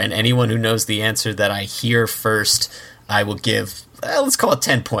end here, and anyone who knows the answer that I hear first, I will give, let's call it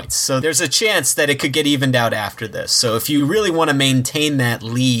 10 points. So there's a chance that it could get evened out after this. So if you really want to maintain that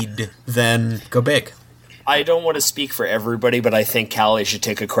lead, then go big. I don't want to speak for everybody, but I think Callie should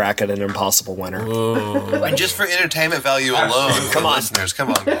take a crack at an impossible winner. And just for entertainment value alone, come on, listeners, come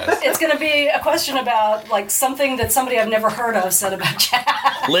on, guys. It's going to be a question about like something that somebody I've never heard of said about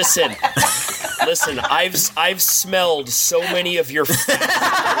Jack. Listen, I've smelled so many of your.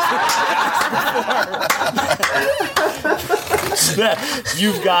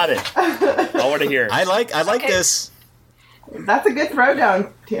 You've got it. I want to hear it. I like this. That's a good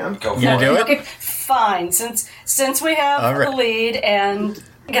throwdown, Tim. You gonna do it? Okay, fine. Since we have the lead and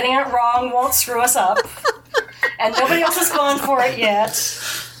getting it wrong won't screw us up, and nobody else has gone for it yet,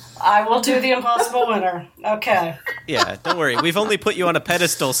 I will do the impossible winner. Okay. Yeah, don't worry. We've only put you on a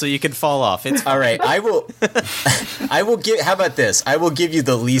pedestal so you can fall off. It's all right. I will give. How about this? I will give you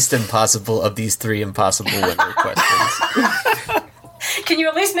the least impossible of these three impossible winner questions. Can you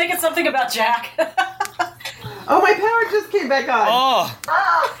at least make it something about Jack? Oh, my power just came back on. Oh.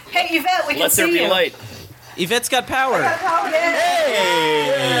 Hey, Yvette, we can Let see there be you. light. Yvette's got power. Hey!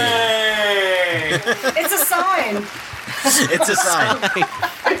 It's a sign. It's a sign.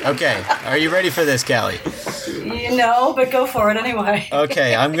 Okay, are you ready for this, Callie? No, but go for it anyway.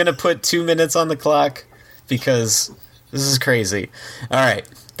 Okay, I'm going to put 2 minutes on the clock because this is crazy. All right,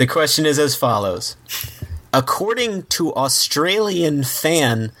 the question is as follows. According to Australian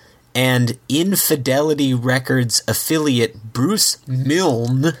fan and Infidelity Records affiliate Bruce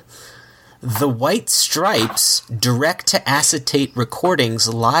Milne, the White Stripes' direct-to-acetate recordings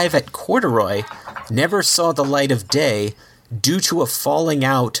live at Corduroy never saw the light of day due to a falling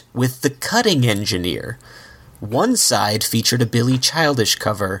out with the cutting engineer. One side featured a Billy Childish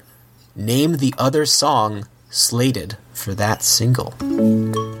cover. Name the other song slated for that single.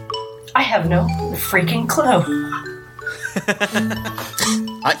 I have no freaking clue.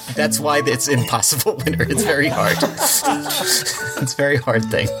 That's why it's impossible winner. It's very hard. It's a very hard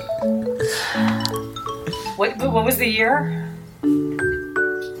thing. What was the year?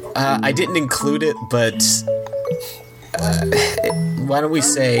 I didn't include it, but why don't we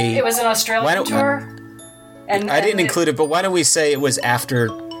say... It was an Australian tour? I didn't include it, but why don't we say it was after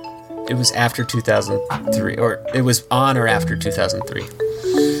 2003, or it was on or after 2003.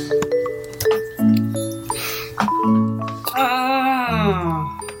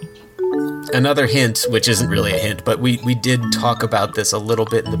 Another hint, which isn't really a hint, but we did talk about this a little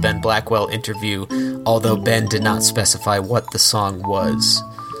bit in the Ben Blackwell interview, although Ben did not specify what the song was.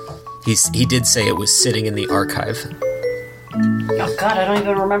 He did say it was sitting in the archive. Oh God, I don't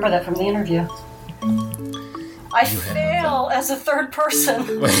even remember that from the interview. I fail as a third person.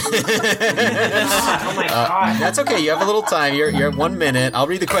 Oh my God. That's okay. You have a little time. You're at 1 minute. I'll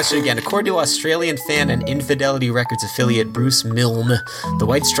read the question again. According to Australian fan and Infidelity Records affiliate Bruce Milne, the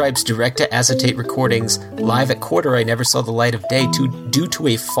White Stripes' direct-to-acetate recordings live at Corduroy never saw the light of day due to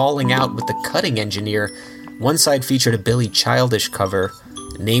a falling out with the cutting engineer. One side featured a Billy Childish cover.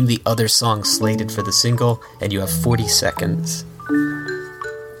 Name the other song slated for the single, and you have 40 seconds.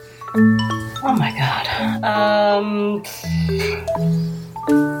 Oh my God.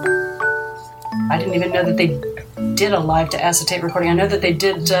 I didn't even know that they did a live to acetate recording. I know that they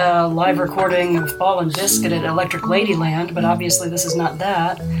did live recording of Ball and Biscuit at Electric Ladyland, but obviously this is not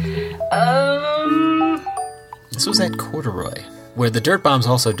that. This was at Corduroy, where the Dirt Bombs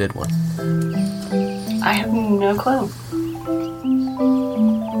also did one. I have no clue.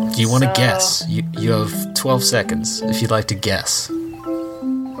 Do you want to guess? You have 12 seconds if you'd like to guess.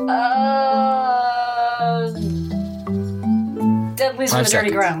 Dead Leaves on the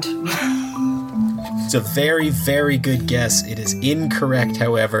Dirty Ground. It's a very, very good guess. It is incorrect,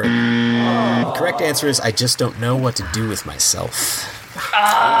 however. The correct answer is I just don't know what to do with myself.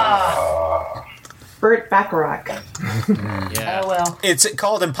 Burt Bacharach. Oh, well. It's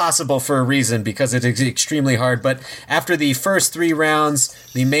called impossible for a reason because it is extremely hard. But after the first 3 rounds,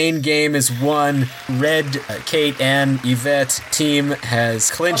 the main game is won. Red, Kate, and Yvette team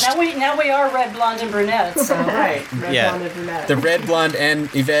has clinched. Well, now we are red, blonde, and brunette. So. Right. Red, blonde, and brunette. The red, blonde, and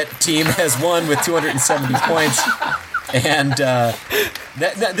Yvette team has won with 270 points. And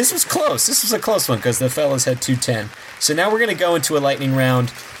this was close. This was a close one because the fellas had 210. So now we're going to go into a lightning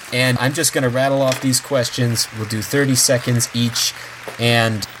round. And I'm just going to rattle off these questions. We'll do 30 seconds each.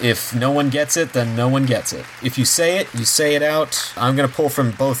 And if no one gets it, then no one gets it. If you say it, you say it out. I'm going to pull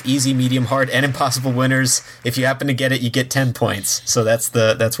from both easy, medium, hard, and impossible winners. If you happen to get it, you get 10 points. So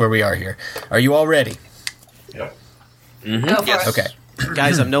that's where we are here. Are you all ready? Yep. Mm-hmm. Go for it. Okay.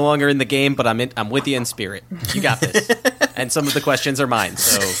 Guys, I'm no longer in the game, but I'm with you in spirit. You got this. And some of the questions are mine,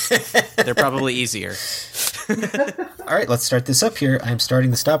 so they're probably easier. All right, let's start this up here. I'm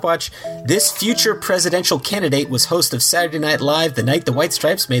starting the stopwatch. This future presidential candidate was host of Saturday Night Live the night the White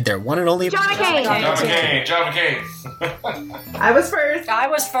Stripes made their one and only... John McCain. John McCain. I was first. I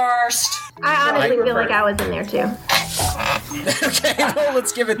honestly feel like I was in there too. Okay, well,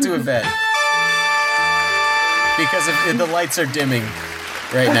 let's give it to Yvette. Because if the lights are dimming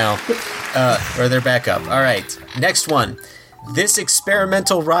right now. Or they're back up. All right, next one. This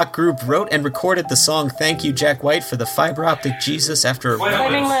experimental rock group wrote and recorded the song Thank You, Jack White for the Fiber Optic Jesus after...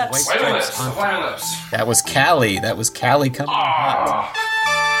 Flaming Lips. Flaming Lips. That was Callie. Coming in hot.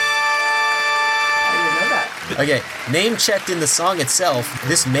 Okay, name checked in the song itself,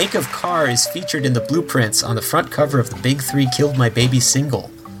 this make of car is featured in the blueprints on the front cover of the Big 3 Killed My Baby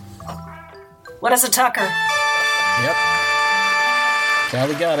single. What is a Tucker? Yep.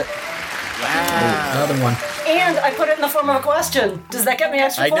 Callie got it. Wow. Another one. And I put it in the form of a question. Does that get me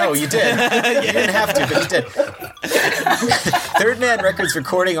extra points? I know, you did. You didn't have to, but you did. Third Man Records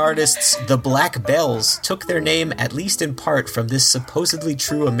recording artists The Black Bells took their name, at least in part, from this supposedly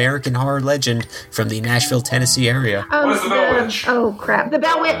true American horror legend from the Nashville, Tennessee area. What is the Bell Witch? Oh, crap. The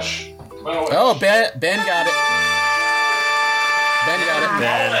Bell Witch. Oh, Ben got it. Ben got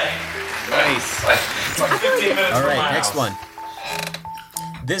it. Nice. It's like 15 minutes All from right, my next house. one.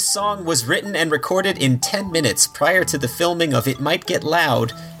 This song was written and recorded in 10 minutes prior to the filming of It Might Get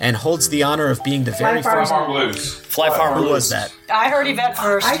Loud and holds the honor of being the very Fly first... Farm Blues. Fly Farm Blues. Who was that? I heard Yvette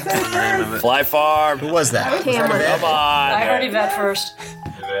first. I said first. Fly Farm. Who was that? Cameron. Come on. I heard Yvette first.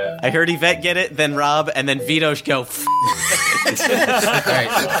 I heard Yvette get it, then Rob, and then Vito go... All right.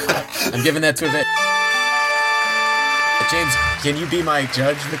 I'm giving that to Yvette. James, can you be my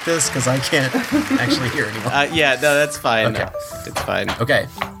judge with this? Because I can't actually hear anymore. Yeah, no, that's fine. Okay. It's fine. Okay.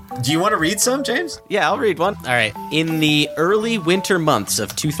 Do you want to read some, James? Yeah, I'll read one. All right. In the early winter months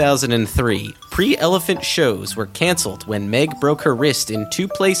of 2003, pre-elephant shows were canceled when Meg broke her wrist in 2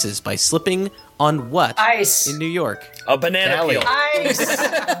 places by slipping on what? Ice. In New York. A banana peel. Ice.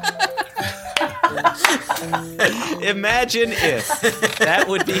 Imagine if. That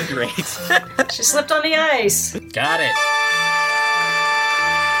would be great. She slipped on the ice. Got it.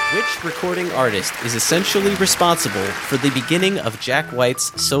 Which recording artist is essentially responsible for the beginning of Jack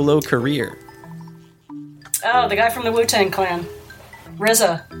White's solo career? Oh, the guy from the Wu-Tang Clan.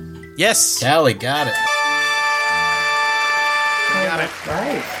 RZA. Yes. Callie got it. Got it.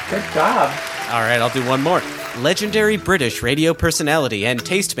 Right. Good job. All right, I'll do one more. Legendary British radio personality and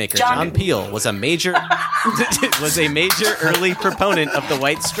tastemaker John Peel was a major early proponent of the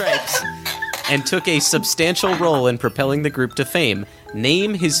White Stripes and took a substantial role in propelling the group to fame.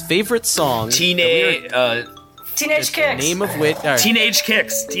 Name his favorite song. Teenage Kicks. Name of which? Right. Teenage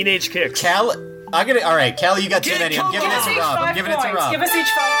Kicks. All right, Callie, you got too many. I'm giving it to Rob. I'm giving it to Rob. Give us each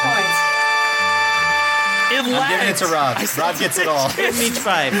 5 points. I'm giving it to Rob. Rob gets it all. Give me each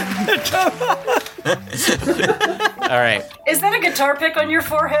 5. All right. Is that a guitar pick on your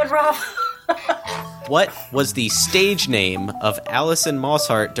forehead, Rob? What was the stage name of Alison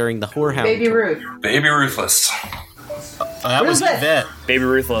Mosshart during the Whorehound? Baby Ruth. Baby Ruthless. That was Yvette. Baby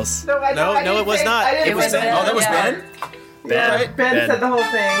Ruthless. No, it was not. It was Ben. Oh, that was Ben? Ben said the whole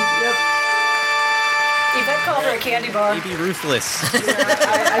thing. Yep. Yvette called her a candy bar. Baby Ruthless.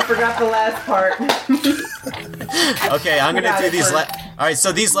 I forgot the last part. Okay, I'm going to do these. All right,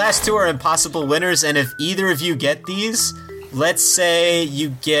 so these last 2 are impossible winners, and if either of you get these, let's say you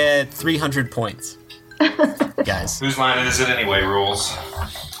get 300 points. Guys. Whose line is it anyway, rules?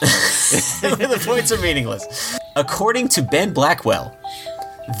 The points are meaningless. According to Ben Blackwell,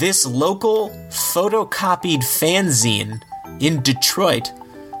 this local photocopied fanzine in Detroit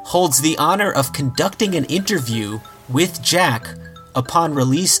holds the honor of conducting an interview with Jack upon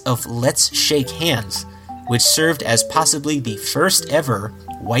release of Let's Shake Hands, which served as possibly the first ever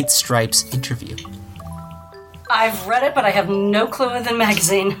White Stripes interview? I've read it, but I have no clue in the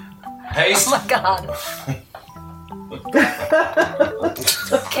magazine. Haste. Oh my god.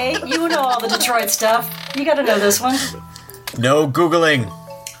 Okay, you know all the Detroit stuff. You gotta know this one. No Googling.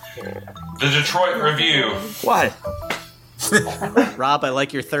 The Detroit Review. What? Rob, I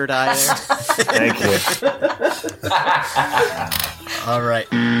like your third eye there. Thank you. All right.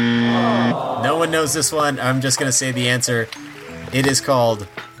 No one knows this one. I'm just going to say the answer. It is called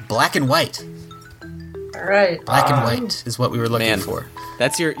Black and White. All right. Black and White is what we were looking for.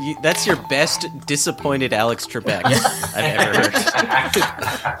 That's your best disappointed Alex Trebek I've ever heard.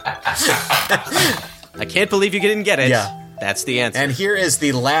 I can't believe you didn't get it. Yeah. That's the answer. And here is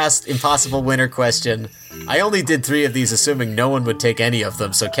the last impossible winner question. I only did 3 of these assuming no one would take any of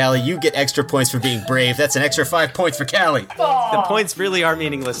them. So, Callie, you get extra points for being brave. That's an extra 5 points for Callie. The points really are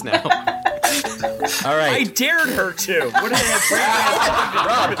meaningless now. All right. I dared her to. What did I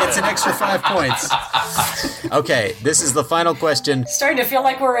Rob gets an extra 5 points. Okay, this is the final question. Starting to feel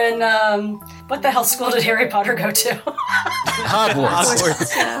like we're in, what the hell school did Harry Potter go to?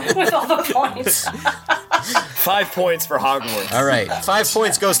 Hogwarts. With all the points. 5 points for Hogwarts. All right, 5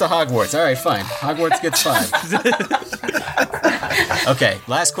 points goes to Hogwarts. All right, fine. Hogwarts gets 5. Okay,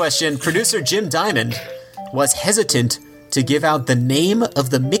 last question. Producer Jim Diamond was hesitant to give out the name of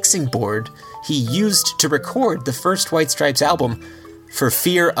the mixing board he used to record the first White Stripes album for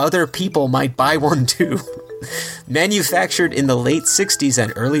fear other people might buy one too. Manufactured in the late 60s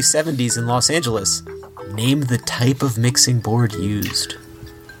and early 70s in Los Angeles, name the type of mixing board used.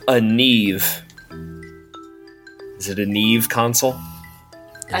 A Neve. Is it a Neve console?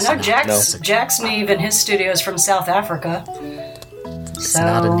 I know Jack's Neve in his studio is from South Africa. It's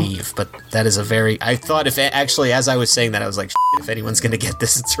not a Neve, but that is a very... I thought if... Actually, as I was saying that, I was like, if anyone's going to get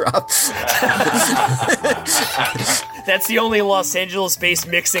this, it's Rob. That's the only Los Angeles-based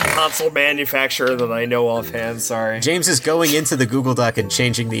mixing console manufacturer that I know offhand, sorry. James is going into the Google Doc and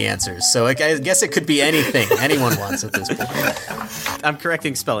changing the answers, so I guess it could be anything anyone wants at this point. I'm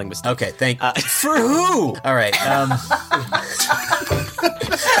correcting spelling mistakes. Okay, thank you. For who? All right.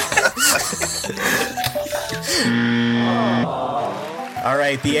 All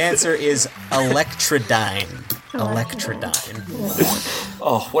right, the answer is Electrodyne. Electrodyne.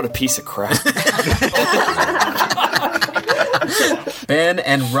 Oh, what a piece of crap. Ben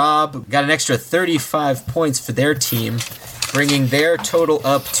and Rob got an extra 35 points for their team, bringing their total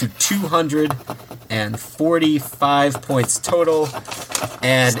up to 245 points total.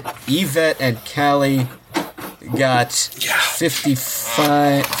 And Yvette and Callie got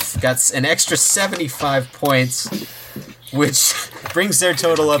 55, got an extra 75 points, which brings their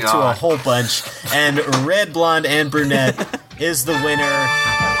total up to a whole bunch. And Red, Blonde, and Brunette is the winner.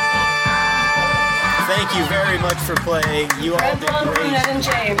 Thank you very much for playing. You all did great. Brunette, and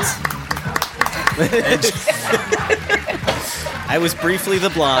James. I was briefly the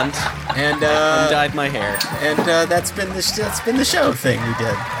blonde, and dyed my hair, and that's been the show thing we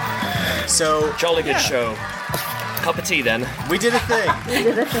did. So jolly good show. Cup of tea, then. We did a thing.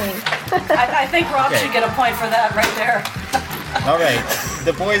 I think Rob should get a point for that right there. All right,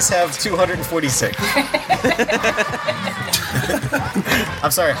 the boys have 246.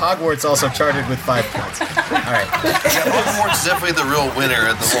 I'm sorry, Hogwarts also charted with 5 points. All right. Yeah, Hogwarts is definitely the real winner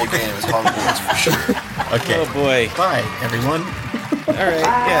at the whole game. It's Hogwarts for sure. Okay. Oh boy. Bye, everyone. All right.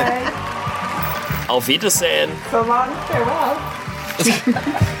 Bye. Yeah. Auf Wiedersehen. So long, farewell.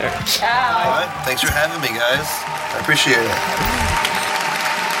 Ciao. All right, thanks for having me, guys. I appreciate it.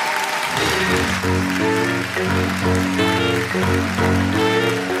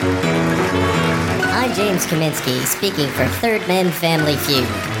 I'm James Kaminsky, speaking for Third Men Family Feud.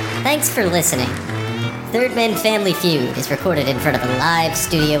 Thanks for listening. Third Men Family Feud is recorded in front of a live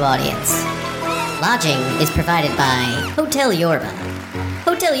studio audience. Lodging is provided by Hotel Yorba.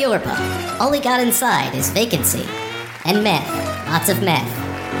 Hotel Yorba, all he got inside is vacancy. And meth, lots of meth.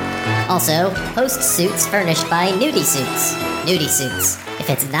 Also, host suits furnished by Nudie Suits. Nudie Suits. If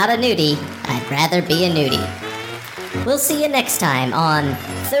it's not a nudie, I'd rather be a nudie. We'll see you next time on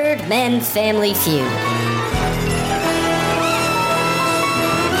Third Men Family Feud.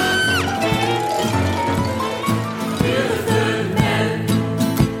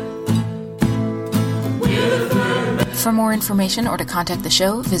 For more information or to contact the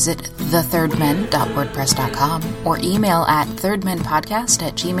show, visit thethirdmen.wordpress.com or email at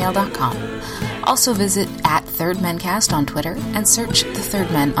thirdmenpodcast@gmail.com. Also visit @thirdmencast on Twitter and search The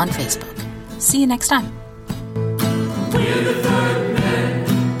Third Men on Facebook. See you next time. We're the Third Men.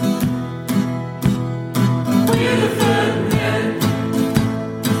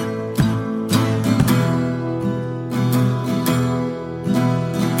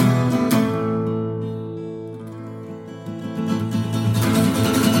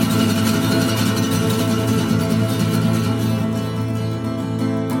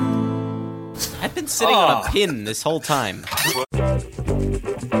 I've been sitting on a pin this whole time.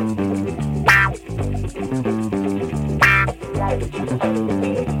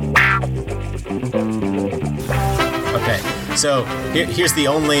 Okay, so here's the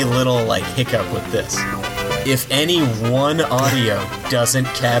only little like hiccup with this. If any one audio doesn't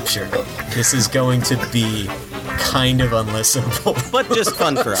capture, this is going to be kind of unlistenable, but just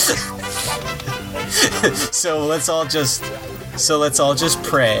fun for us. So let's all just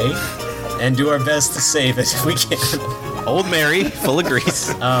pray and do our best to save it if we can. Old Mary, full of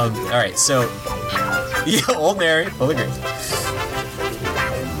grease. All right, so yeah, Old Mary, full of grease.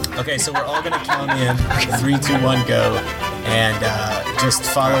 Okay, so we're all gonna count in 3, 2, 1, go, and just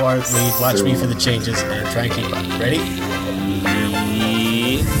follow our lead. Watch me for the changes and try and keep up. Ready?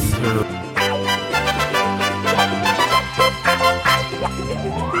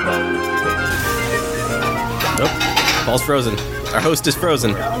 Nope. Paul's frozen. Our host is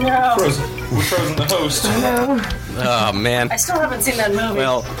frozen. Oh, no. Frozen. We're frozen the host. Oh, man. I still haven't seen that movie.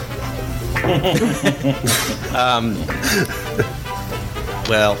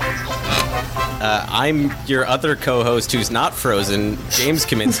 Well, I'm your other co-host who's not frozen, James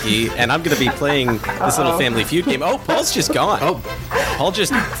Kaminsky, and I'm going to be playing this little Family Feud game. Oh, Paul's just gone. Oh, Paul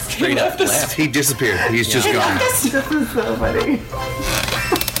just straight up left. He disappeared. He's just gone. This is so funny.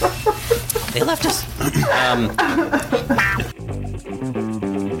 They left us.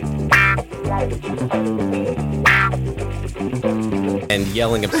 And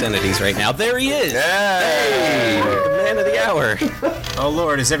yelling obscenities right now. There he is! Hey! The man of the hour. Oh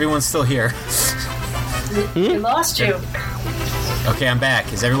Lord, is everyone still here? We lost you. Okay, I'm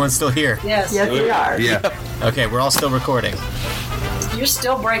back. Is everyone still here? Yes. Yes, we are. Yeah. Okay, we're all still recording. You're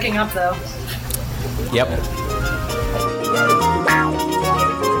still breaking up, though. Yep.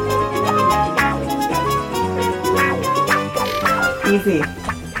 Easy,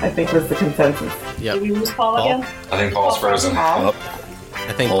 I think, was the consensus. Yep. Did we lose Paul again? I think Paul's frozen. Oh,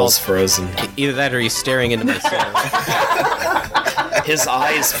 I think Paul's frozen. Either that or he's staring into my soul. His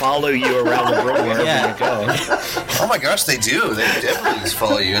eyes follow you around the room wherever Yeah. you go. Oh my gosh, they do. They definitely just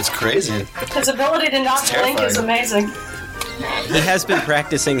follow you. It's crazy. His ability to not blink is amazing. He has been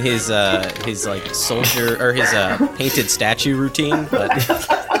practicing his like soldier or his painted statue routine, but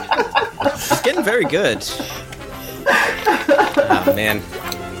he's getting very good. Oh man,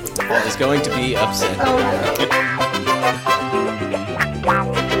 Paul is going to be upset.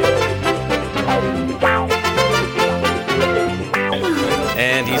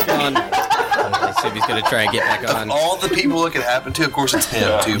 And he's gone. I assume he's going to try and get back on. Of all the people it could happen to, of course it's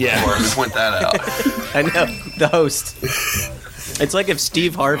him, too. Yeah. Of course. Point that out. I know, the host. It's like if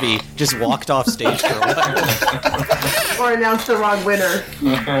Steve Harvey just walked off stage for a while. Or announced the wrong winner.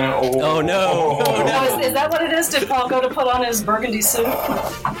 Oh no! Oh, is that what it is? Did Paul go to put on his burgundy suit?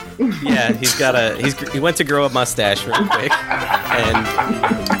 Yeah, he went to grow a mustache real quick, and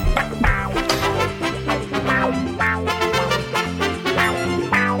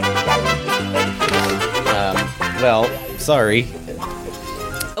well, sorry.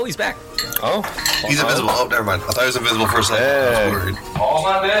 Oh, he's back. Oh, He's invisible. Oh, never mind. I thought he was invisible for a second. I was worried. Paul's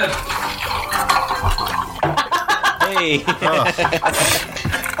not dead. Hey.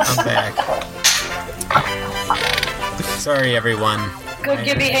 I'm back. Sorry, everyone. Good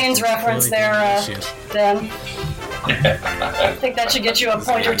Gibby Haynes reference there, Ben. I think that should get you a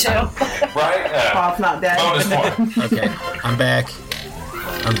point or two. Right? Paul's not dead. Bonus point. Okay, I'm back.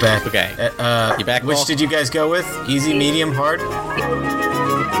 Okay. You back, Which Paul? did you guys go with? Easy, medium, hard?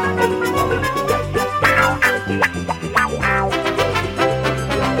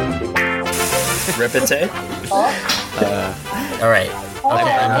 Repete? All right.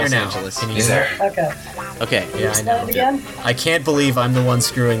 Okay, I'm here Los now. Angeles. Can you He's hear? there. Okay. Okay. Yeah, I Say know. it again. I can't believe I'm the one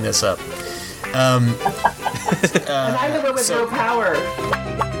screwing this up. And I'm the one with no power.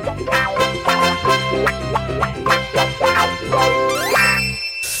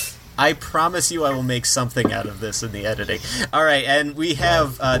 I promise you I will make something out of this in the editing. All right, and we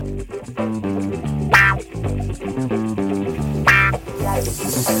have...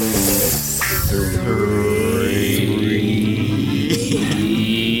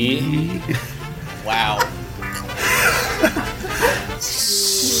 Wow.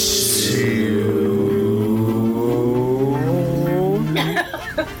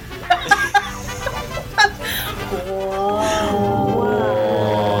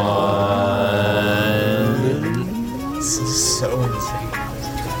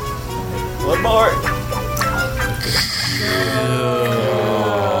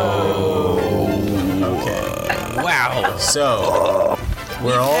 So,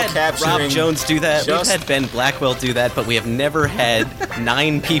 we're all capturing... Rob Jones do that. We've had Ben Blackwell do that, but we have never had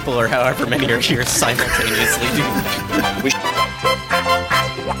 9 people or however many are here simultaneously do that.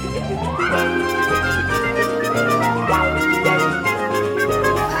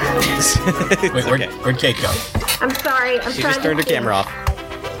 Wait, where'd Kate go? I'm sorry. She just turned her camera off.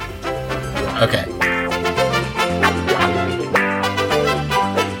 Okay.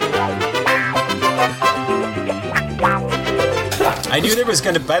 I knew there was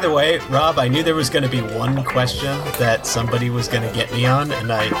going to, by the way, Rob, I knew there was going to be one question that somebody was going to get me on,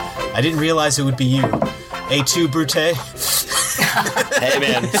 and I didn't realize it would be you. A2 Brute. Hey,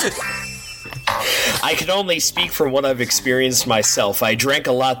 man. I can only speak from what I've experienced myself. I drank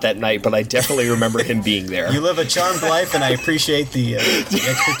a lot that night, but I definitely remember him being there. You live a charmed life, and I appreciate the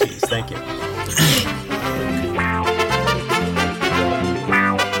expertise. Thank you.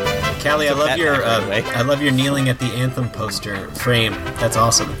 Callie, I love your kneeling at the Anthem poster frame. That's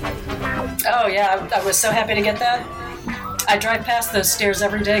awesome. Oh yeah, I was so happy to get that. I drive past those stairs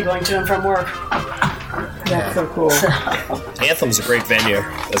every day going to and from work. That's so cool. Anthem's a great venue.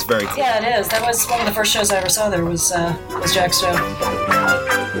 That's very cool. Yeah, it is. That was one of the first shows I ever saw there was Jack's show.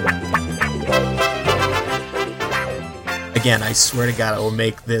 Again, I swear to God, I will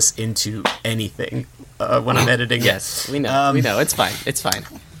make this into anything when I'm editing. Yes, we know. We know. It's fine. It's fine.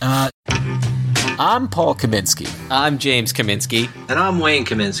 I'm Paul Kaminsky. I'm James Kaminsky. And I'm Wayne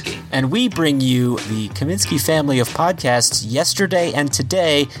Kaminsky. And we bring you the Kaminsky family of podcasts, Yesterday and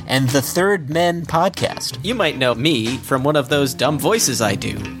Today, and the Third Men podcast. You might know me from one of those dumb voices I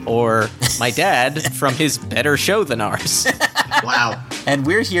do, or my dad from his better show than ours. Wow. And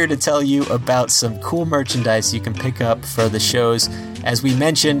we're here to tell you about some cool merchandise you can pick up for the shows. As we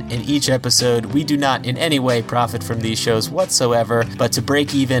mention in each episode, we do not in any way profit from these shows whatsoever, but to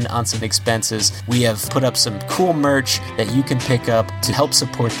break even on some expenses, we have put up some cool merch that you can pick up to help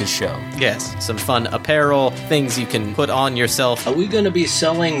support the show. Yes, some fun apparel, things you can put on yourself. Are we going to be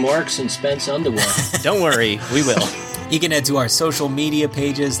selling Marks and Spence underwear? Don't worry, we will. You can head to our social media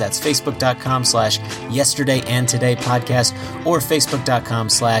pages. That's facebook.com/yesterdayandtodaypodcast or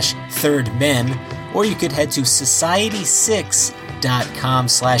facebook.com/thirdmen. Or you could head to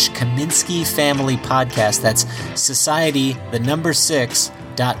society6.com/Kaminsky Family Podcast. That's society, the number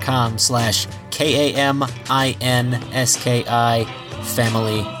 6.com/KAMINSKI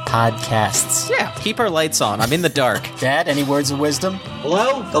Family Podcasts. Yeah, keep our lights on. I'm in the dark. Dad, any words of wisdom?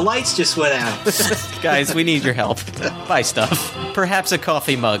 Hello? The lights just went out. Guys, we need your help. Buy stuff. Perhaps a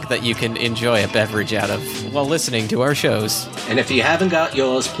coffee mug that you can enjoy a beverage out of while listening to our shows. And if you haven't got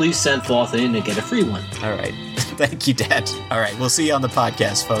yours, please send forth in and get a free one. All right. Thank you, Dad. All right, we'll see you on the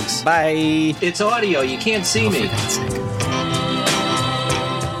podcast, folks. Bye. It's audio. You can't see me. For God's sake.